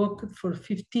have walked for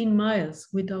 15 miles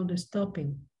without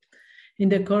stopping, in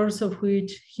the course of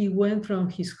which he went from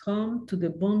his home to the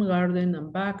Bone Garden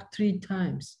and back 3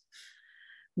 times.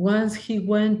 Once he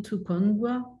went to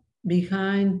Kondwa,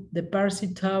 behind the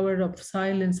Parsi Tower of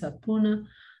Silence at Pune,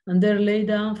 and there lay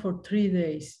down for 3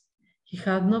 days. He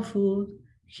had no food,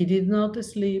 he did not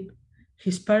sleep.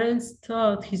 His parents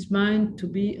thought his mind to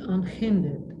be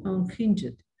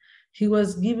unhinged. He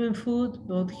was given food,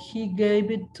 but he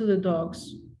gave it to the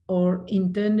dogs, or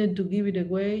intended to give it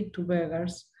away to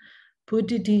beggars,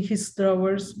 put it in his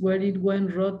drawers where it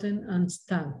went rotten and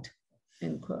stank,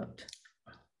 end quote.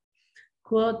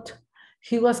 Quote,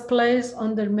 he was placed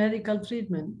under medical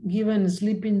treatment, given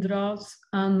sleeping drugs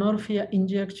and morphine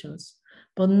injections,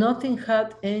 but nothing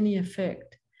had any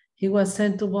effect. He was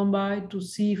sent to Bombay to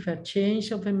see if a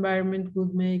change of environment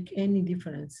would make any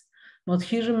difference, but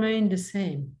he remained the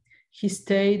same. He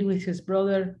stayed with his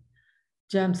brother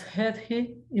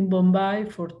Jamshedji in Bombay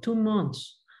for 2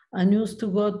 months and used to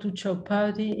go to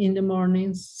Chowpatty in the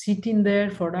mornings, sitting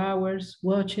there for hours,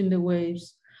 watching the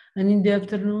waves. And in the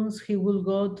afternoons, he would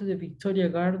go to the Victoria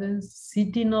Gardens,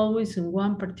 sitting always in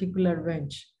one particular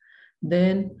bench.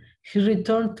 Then he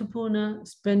returned to Pune,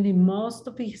 spending most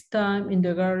of his time in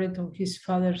the garret of his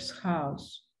father's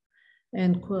house,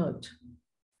 end quote.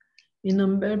 In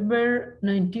November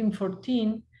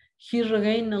 1914, he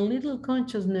regained a little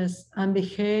consciousness and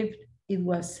behaved, it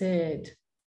was said,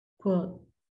 quote,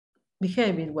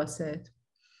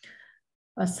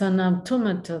 as an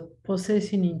automaton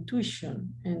possessing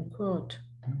intuition, end quote.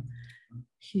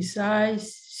 His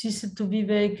eyes ceased to be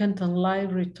vacant and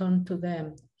light returned to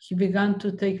them. He began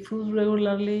to take food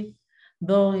regularly,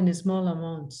 though in small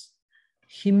amounts.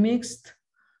 He mixed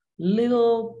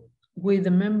little with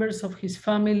the members of his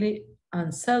family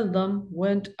and seldom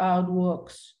went out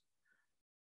walks.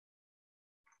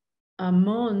 A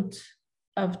month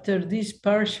after this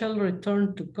partial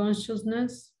return to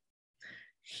consciousness,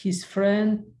 his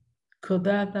friend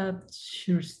Kodatat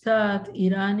Shirstat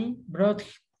Irani brought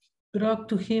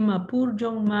to him a poor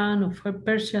young man of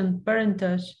Persian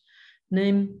parentage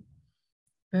named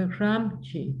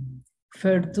Behramji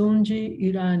Ferdunji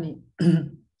Irani,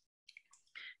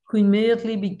 who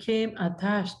immediately became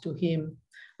attached to him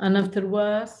and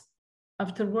afterwards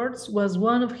was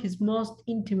one of his most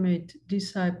intimate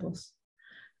disciples.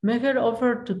 Meher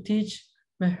offered to teach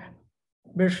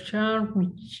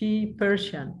Behramji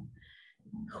Persian,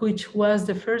 which was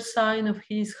the first sign of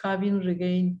his having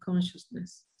regained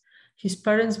consciousness. His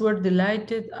parents were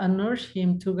delighted and urged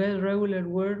him to get regular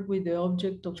work with the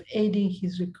object of aiding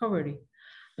his recovery.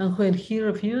 And when he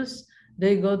refused,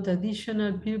 they got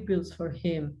additional pupils for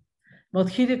him, but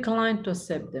he declined to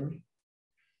accept them.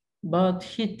 But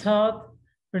he taught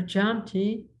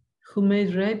Behramji, who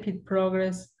made rapid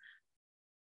progress,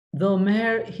 though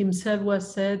Meher himself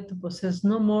was said to possess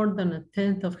no more than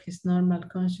 1/10 of his normal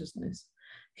consciousness.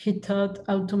 He taught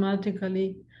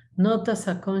automatically, not as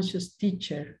a conscious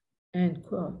teacher, end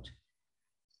quote.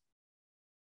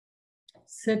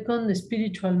 Second,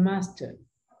 spiritual master.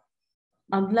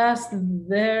 At last,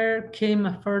 there came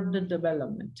a further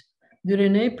development.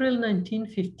 During April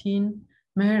 1915,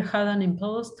 Meher had an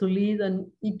impulse to lead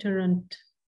an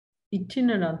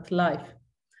itinerant life.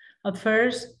 At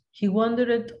first, he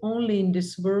wandered only in the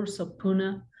suburbs of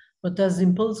Pune, but as the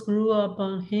impulse grew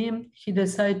upon him, he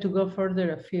decided to go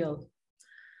further afield.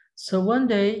 So one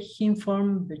day, he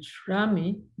informed Behramji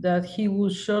that he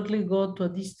would shortly go to a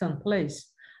distant place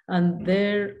and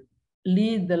there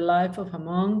lead the life of a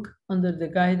monk under the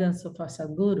guidance of a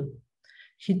Sadguru.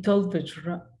 He told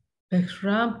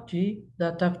Behramji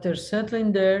that after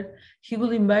settling there, he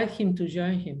would invite him to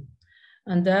join him,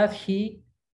 and that he,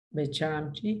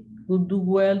 Behramji, would do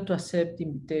well to accept the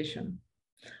invitation.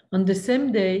 On the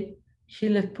same day, he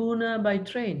left Pune by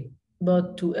train,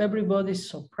 but to everybody's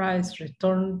surprise,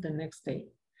 returned the next day.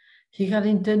 He had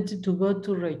intended to go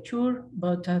to Raichur,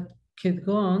 but had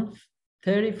gone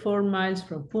 34 miles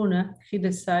from Pune, he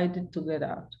decided to get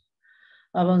out.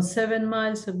 About 7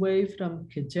 miles away from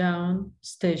Kejaun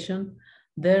station,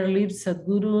 there lived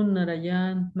Sadhguru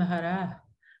Narayan Maharaj,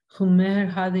 whom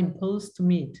Meher had impulsed to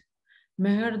meet.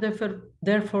 Meher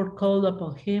therefore called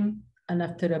upon him, and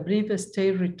after a brief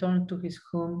stay returned to his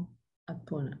home at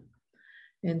Pune.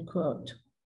 End quote.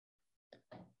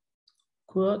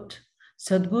 Quote,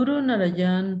 Sadhguru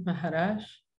Narayan Maharaj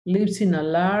lives in a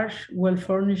large,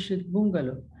 well-furnished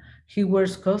bungalow. He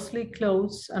wears costly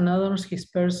clothes and adorns his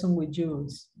person with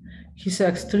jewels. He's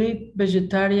a strict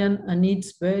vegetarian and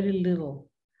eats very little.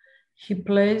 He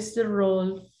plays the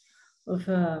role of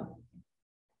a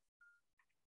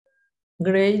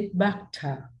great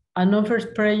bhakta and offers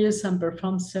prayers and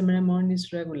performs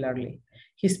ceremonies regularly.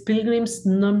 His pilgrims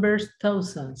number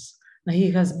thousands, and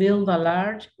he has built a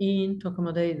large inn to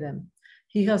accommodate them.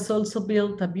 He has also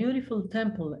built a beautiful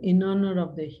temple in honor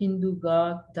of the Hindu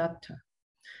god Datta,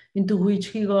 into which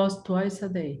he goes twice a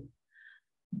day.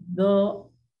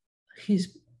 Though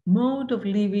his mode of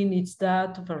living is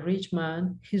that of a rich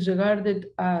man, he's regarded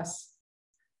as,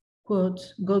 quote,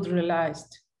 God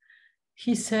realized.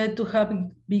 He's said to have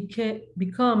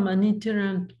become an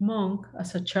itinerant monk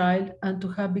as a child and to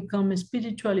have become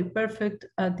spiritually perfect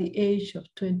at the age of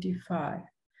 25.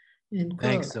 End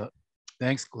quote.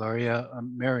 Thanks, Gloria.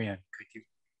 Marian, could you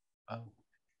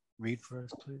read for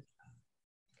us, please?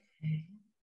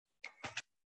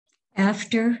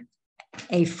 After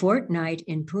a fortnight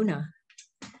in Pune,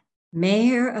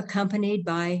 Meher, accompanied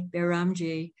by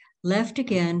Behramji, left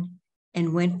again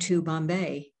and went to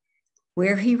Bombay,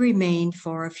 where he remained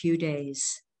for a few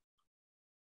days.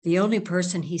 The only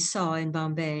person he saw in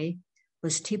Bombay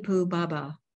was Tipu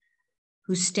Baba,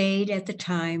 who stayed at the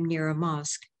time near a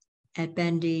mosque at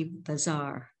Bandi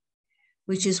Bazaar,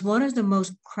 which is one of the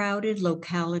most crowded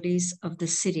localities of the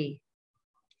city.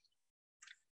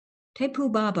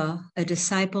 Tipu Baba, a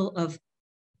disciple of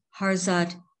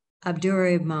Harzat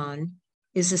Abdurrahman,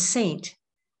 is a saint,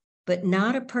 but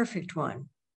not a perfect one.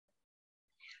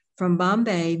 From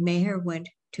Bombay, Meher went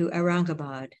to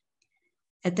Aurangabad.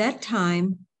 At that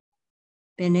time,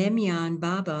 Benemian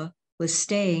Baba was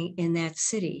staying in that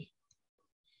city.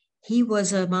 He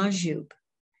was a Majub,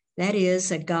 that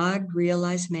is, a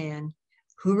God-realized man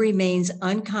who remains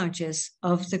unconscious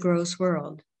of the gross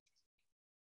world.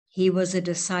 He was a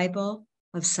disciple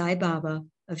of Sai Baba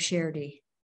of Shirdi.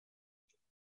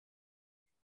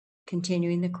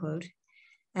 Continuing the quote,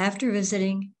 after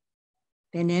visiting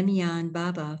Benemian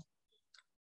Baba,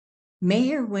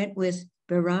 Meher went with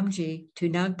Behramji to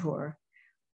Nagpur,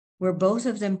 where both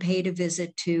of them paid a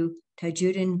visit to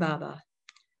Tajuddin Baba,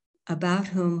 about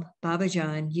whom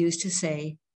Babajan used to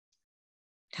say,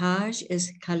 Taj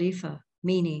is Khalifa,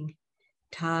 meaning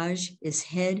Taj is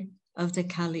head of the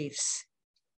caliphs.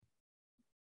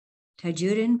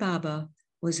 Tajuddin Baba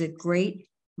was a great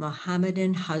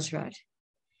Mohammedan Hazrat.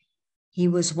 He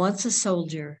was once a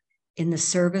soldier in the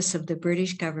service of the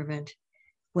British government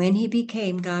when he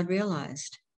became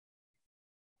God-realized.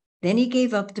 Then he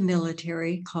gave up the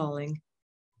military calling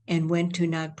and went to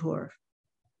Nagpur.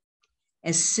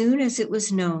 As soon as it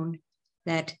was known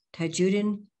that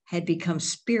Tajuddin had become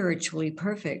spiritually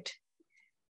perfect,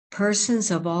 persons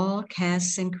of all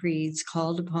castes and creeds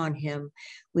called upon him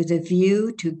with a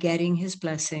view to getting his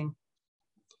blessing.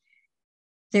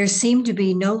 There seemed to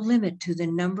be no limit to the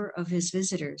number of his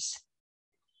visitors.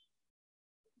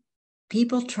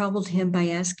 People troubled him by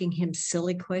asking him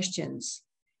silly questions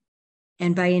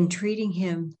and by entreating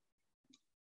him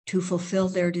to fulfill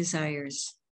their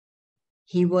desires.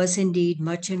 He was indeed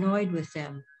much annoyed with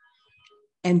them,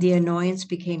 and the annoyance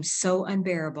became so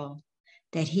unbearable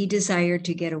that he desired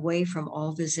to get away from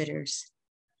all visitors.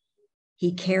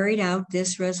 He carried out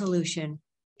this resolution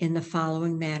in the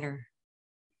following manner.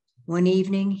 One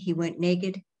evening, he went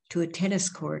naked to a tennis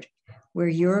court where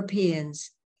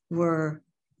Europeans were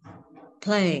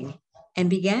playing and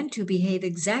began to behave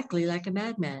exactly like a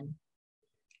madman.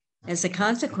 As a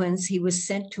consequence, he was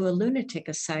sent to a lunatic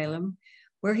asylum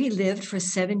where he lived for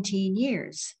 17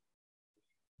 years.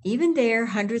 Even there,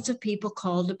 hundreds of people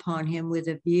called upon him with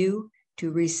a view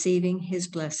to receiving his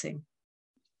blessing.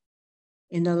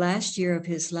 In the last year of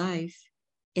his life,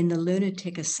 in the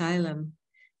lunatic asylum,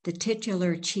 the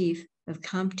titular chief of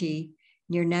Kamti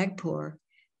near Nagpur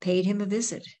paid him a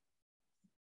visit.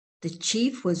 The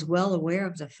chief was well aware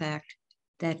of the fact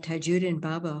that Tajuddin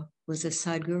Baba was a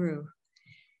Sadguru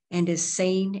and as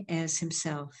sane as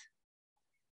himself.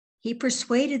 He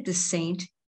persuaded the saint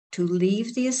to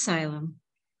leave the asylum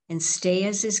and stay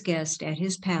as his guest at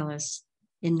his palace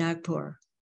in Nagpur,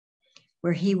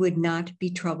 where he would not be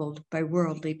troubled by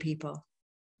worldly people.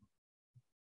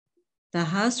 the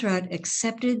Hazrat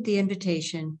accepted the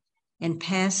invitation and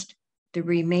passed the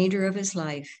remainder of his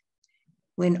life,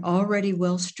 when already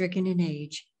well stricken in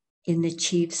age, in the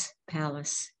chief's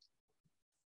palace.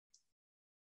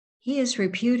 He is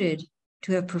reputed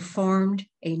to have performed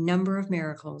a number of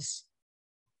miracles,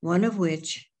 one of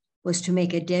which was to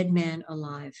make a dead man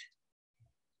alive.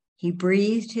 He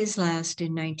breathed his last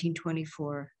in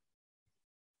 1924.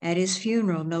 At his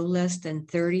funeral, no less than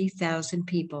 30,000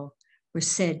 people were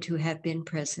said to have been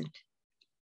present.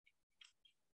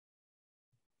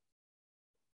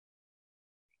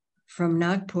 From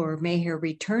Nagpur, Meher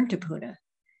returned to Pune.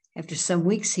 After some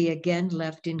weeks, he again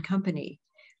left in company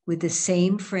with the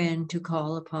same friend to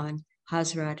call upon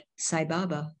Hazrat Sai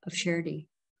Baba of Shirdi,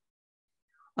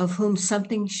 of whom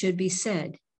something should be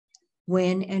said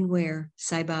when and where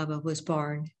Sai Baba was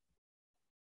born.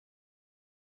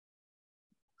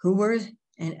 Who were,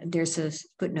 and there's a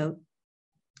footnote,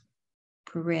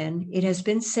 paren, it has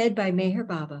been said by Meher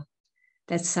Baba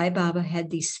that Sai Baba had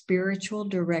the spiritual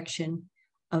direction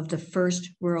of the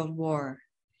First World War.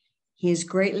 He is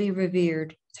greatly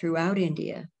revered throughout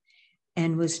India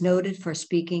and was noted for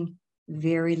speaking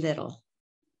very little.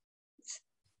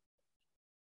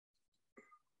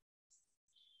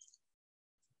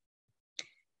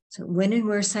 So when and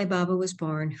where Sai Baba was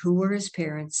born, who were his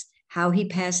parents, how he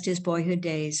passed his boyhood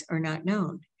days are not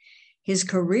known. His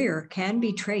career can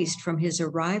be traced from his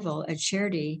arrival at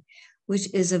Shirdi,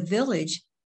 which is a village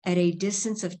at a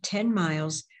distance of 10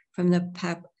 miles from the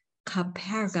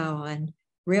Kapargaon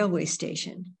railway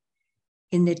station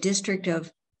in the district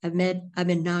of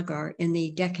Ahmednagar in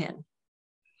the Deccan.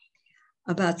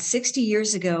 About 60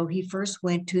 years ago, he first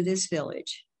went to this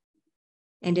village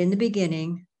and in the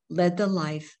beginning led the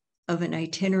life of an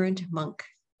itinerant monk.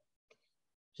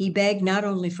 He begged not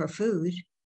only for food,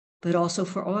 but also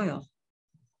for oil.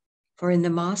 For in the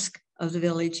mosque of the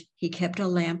village, he kept a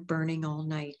lamp burning all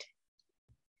night.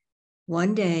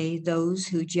 One day, those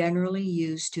who generally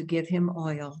used to give him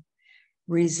oil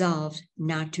resolved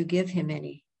not to give him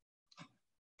any.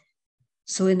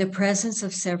 So in the presence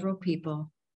of several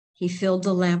people, he filled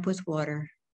the lamp with water,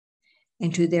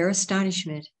 and to their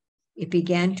astonishment, it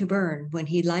began to burn when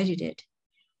he lighted it,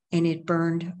 and it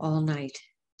burned all night.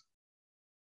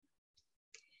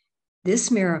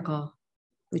 This miracle,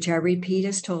 which I repeat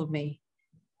has told me,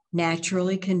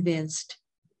 naturally convinced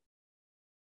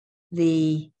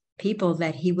the people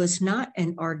that he was not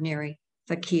an ordinary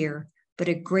fakir, but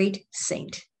a great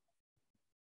saint.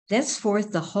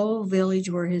 Thenceforth, the whole village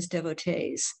were his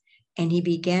devotees, and he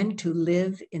began to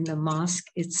live in the mosque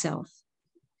itself.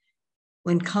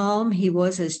 When calm, he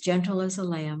was as gentle as a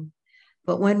lamb,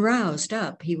 but when roused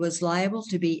up, he was liable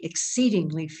to be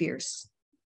exceedingly fierce.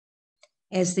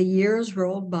 As the years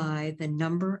rolled by, the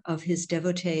number of his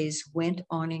devotees went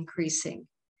on increasing.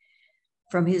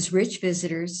 From his rich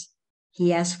visitors,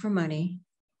 he asked for money,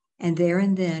 and there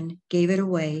and then gave it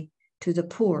away to the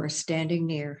poor standing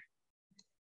near.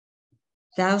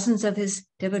 Thousands of his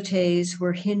devotees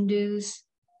were Hindus,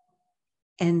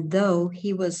 and though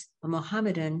he was a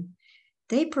Mohammedan,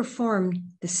 they performed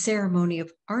the ceremony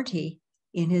of arti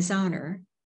in his honor.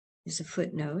 Is a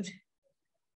footnote.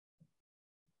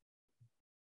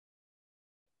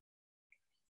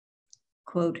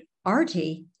 Quote,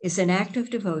 arti is an act of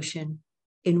devotion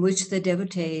in which the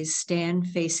devotees stand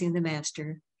facing the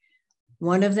master.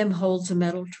 One of them holds a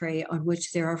metal tray on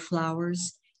which there are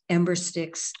flowers, ember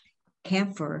sticks,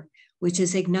 camphor, which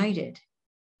is ignited.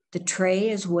 The tray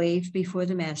is waved before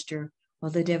the master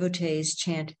while the devotees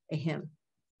chant a hymn.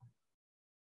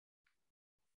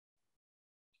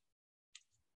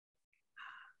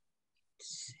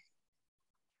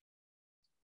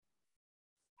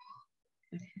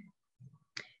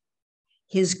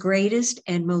 His greatest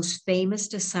and most famous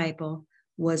disciple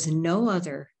was no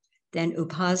other than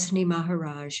Upasani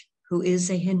Maharaj, who is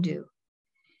a Hindu.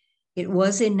 It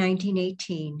was in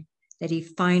 1918 that he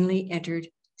finally entered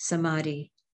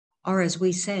Samadhi, or as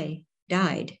we say,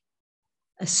 died,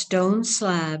 a stone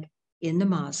slab in the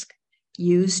mosque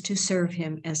used to serve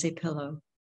him as a pillow.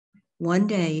 One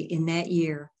day in that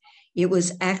year, it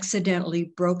was accidentally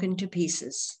broken to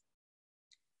pieces.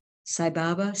 Sai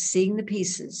Baba, seeing the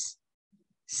pieces,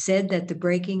 said that the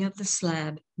breaking of the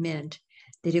slab meant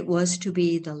that it was to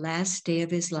be the last day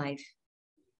of his life,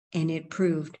 and it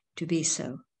proved to be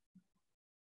so.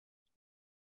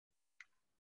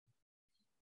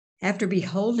 After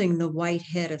beholding the white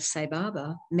head of Sai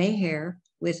Baba, Meher,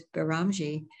 with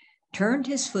Biramji, turned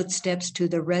his footsteps to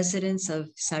the residence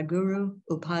of Sadguru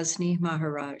Upasani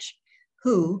Maharaj,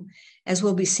 who, as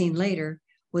will be seen later,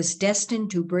 was destined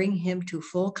to bring him to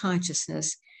full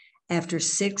consciousness after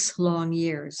 6 long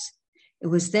years, It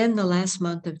was then the last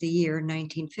month of the year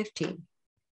 1915.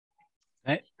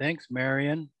 Thanks,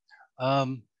 Marion.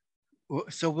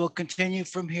 So we'll continue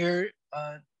from here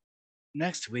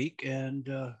next week, and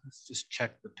let's just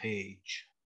check the page.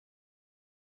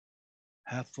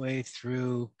 Halfway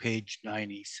through page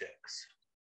 96.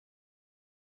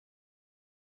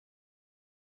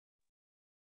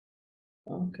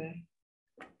 Okay.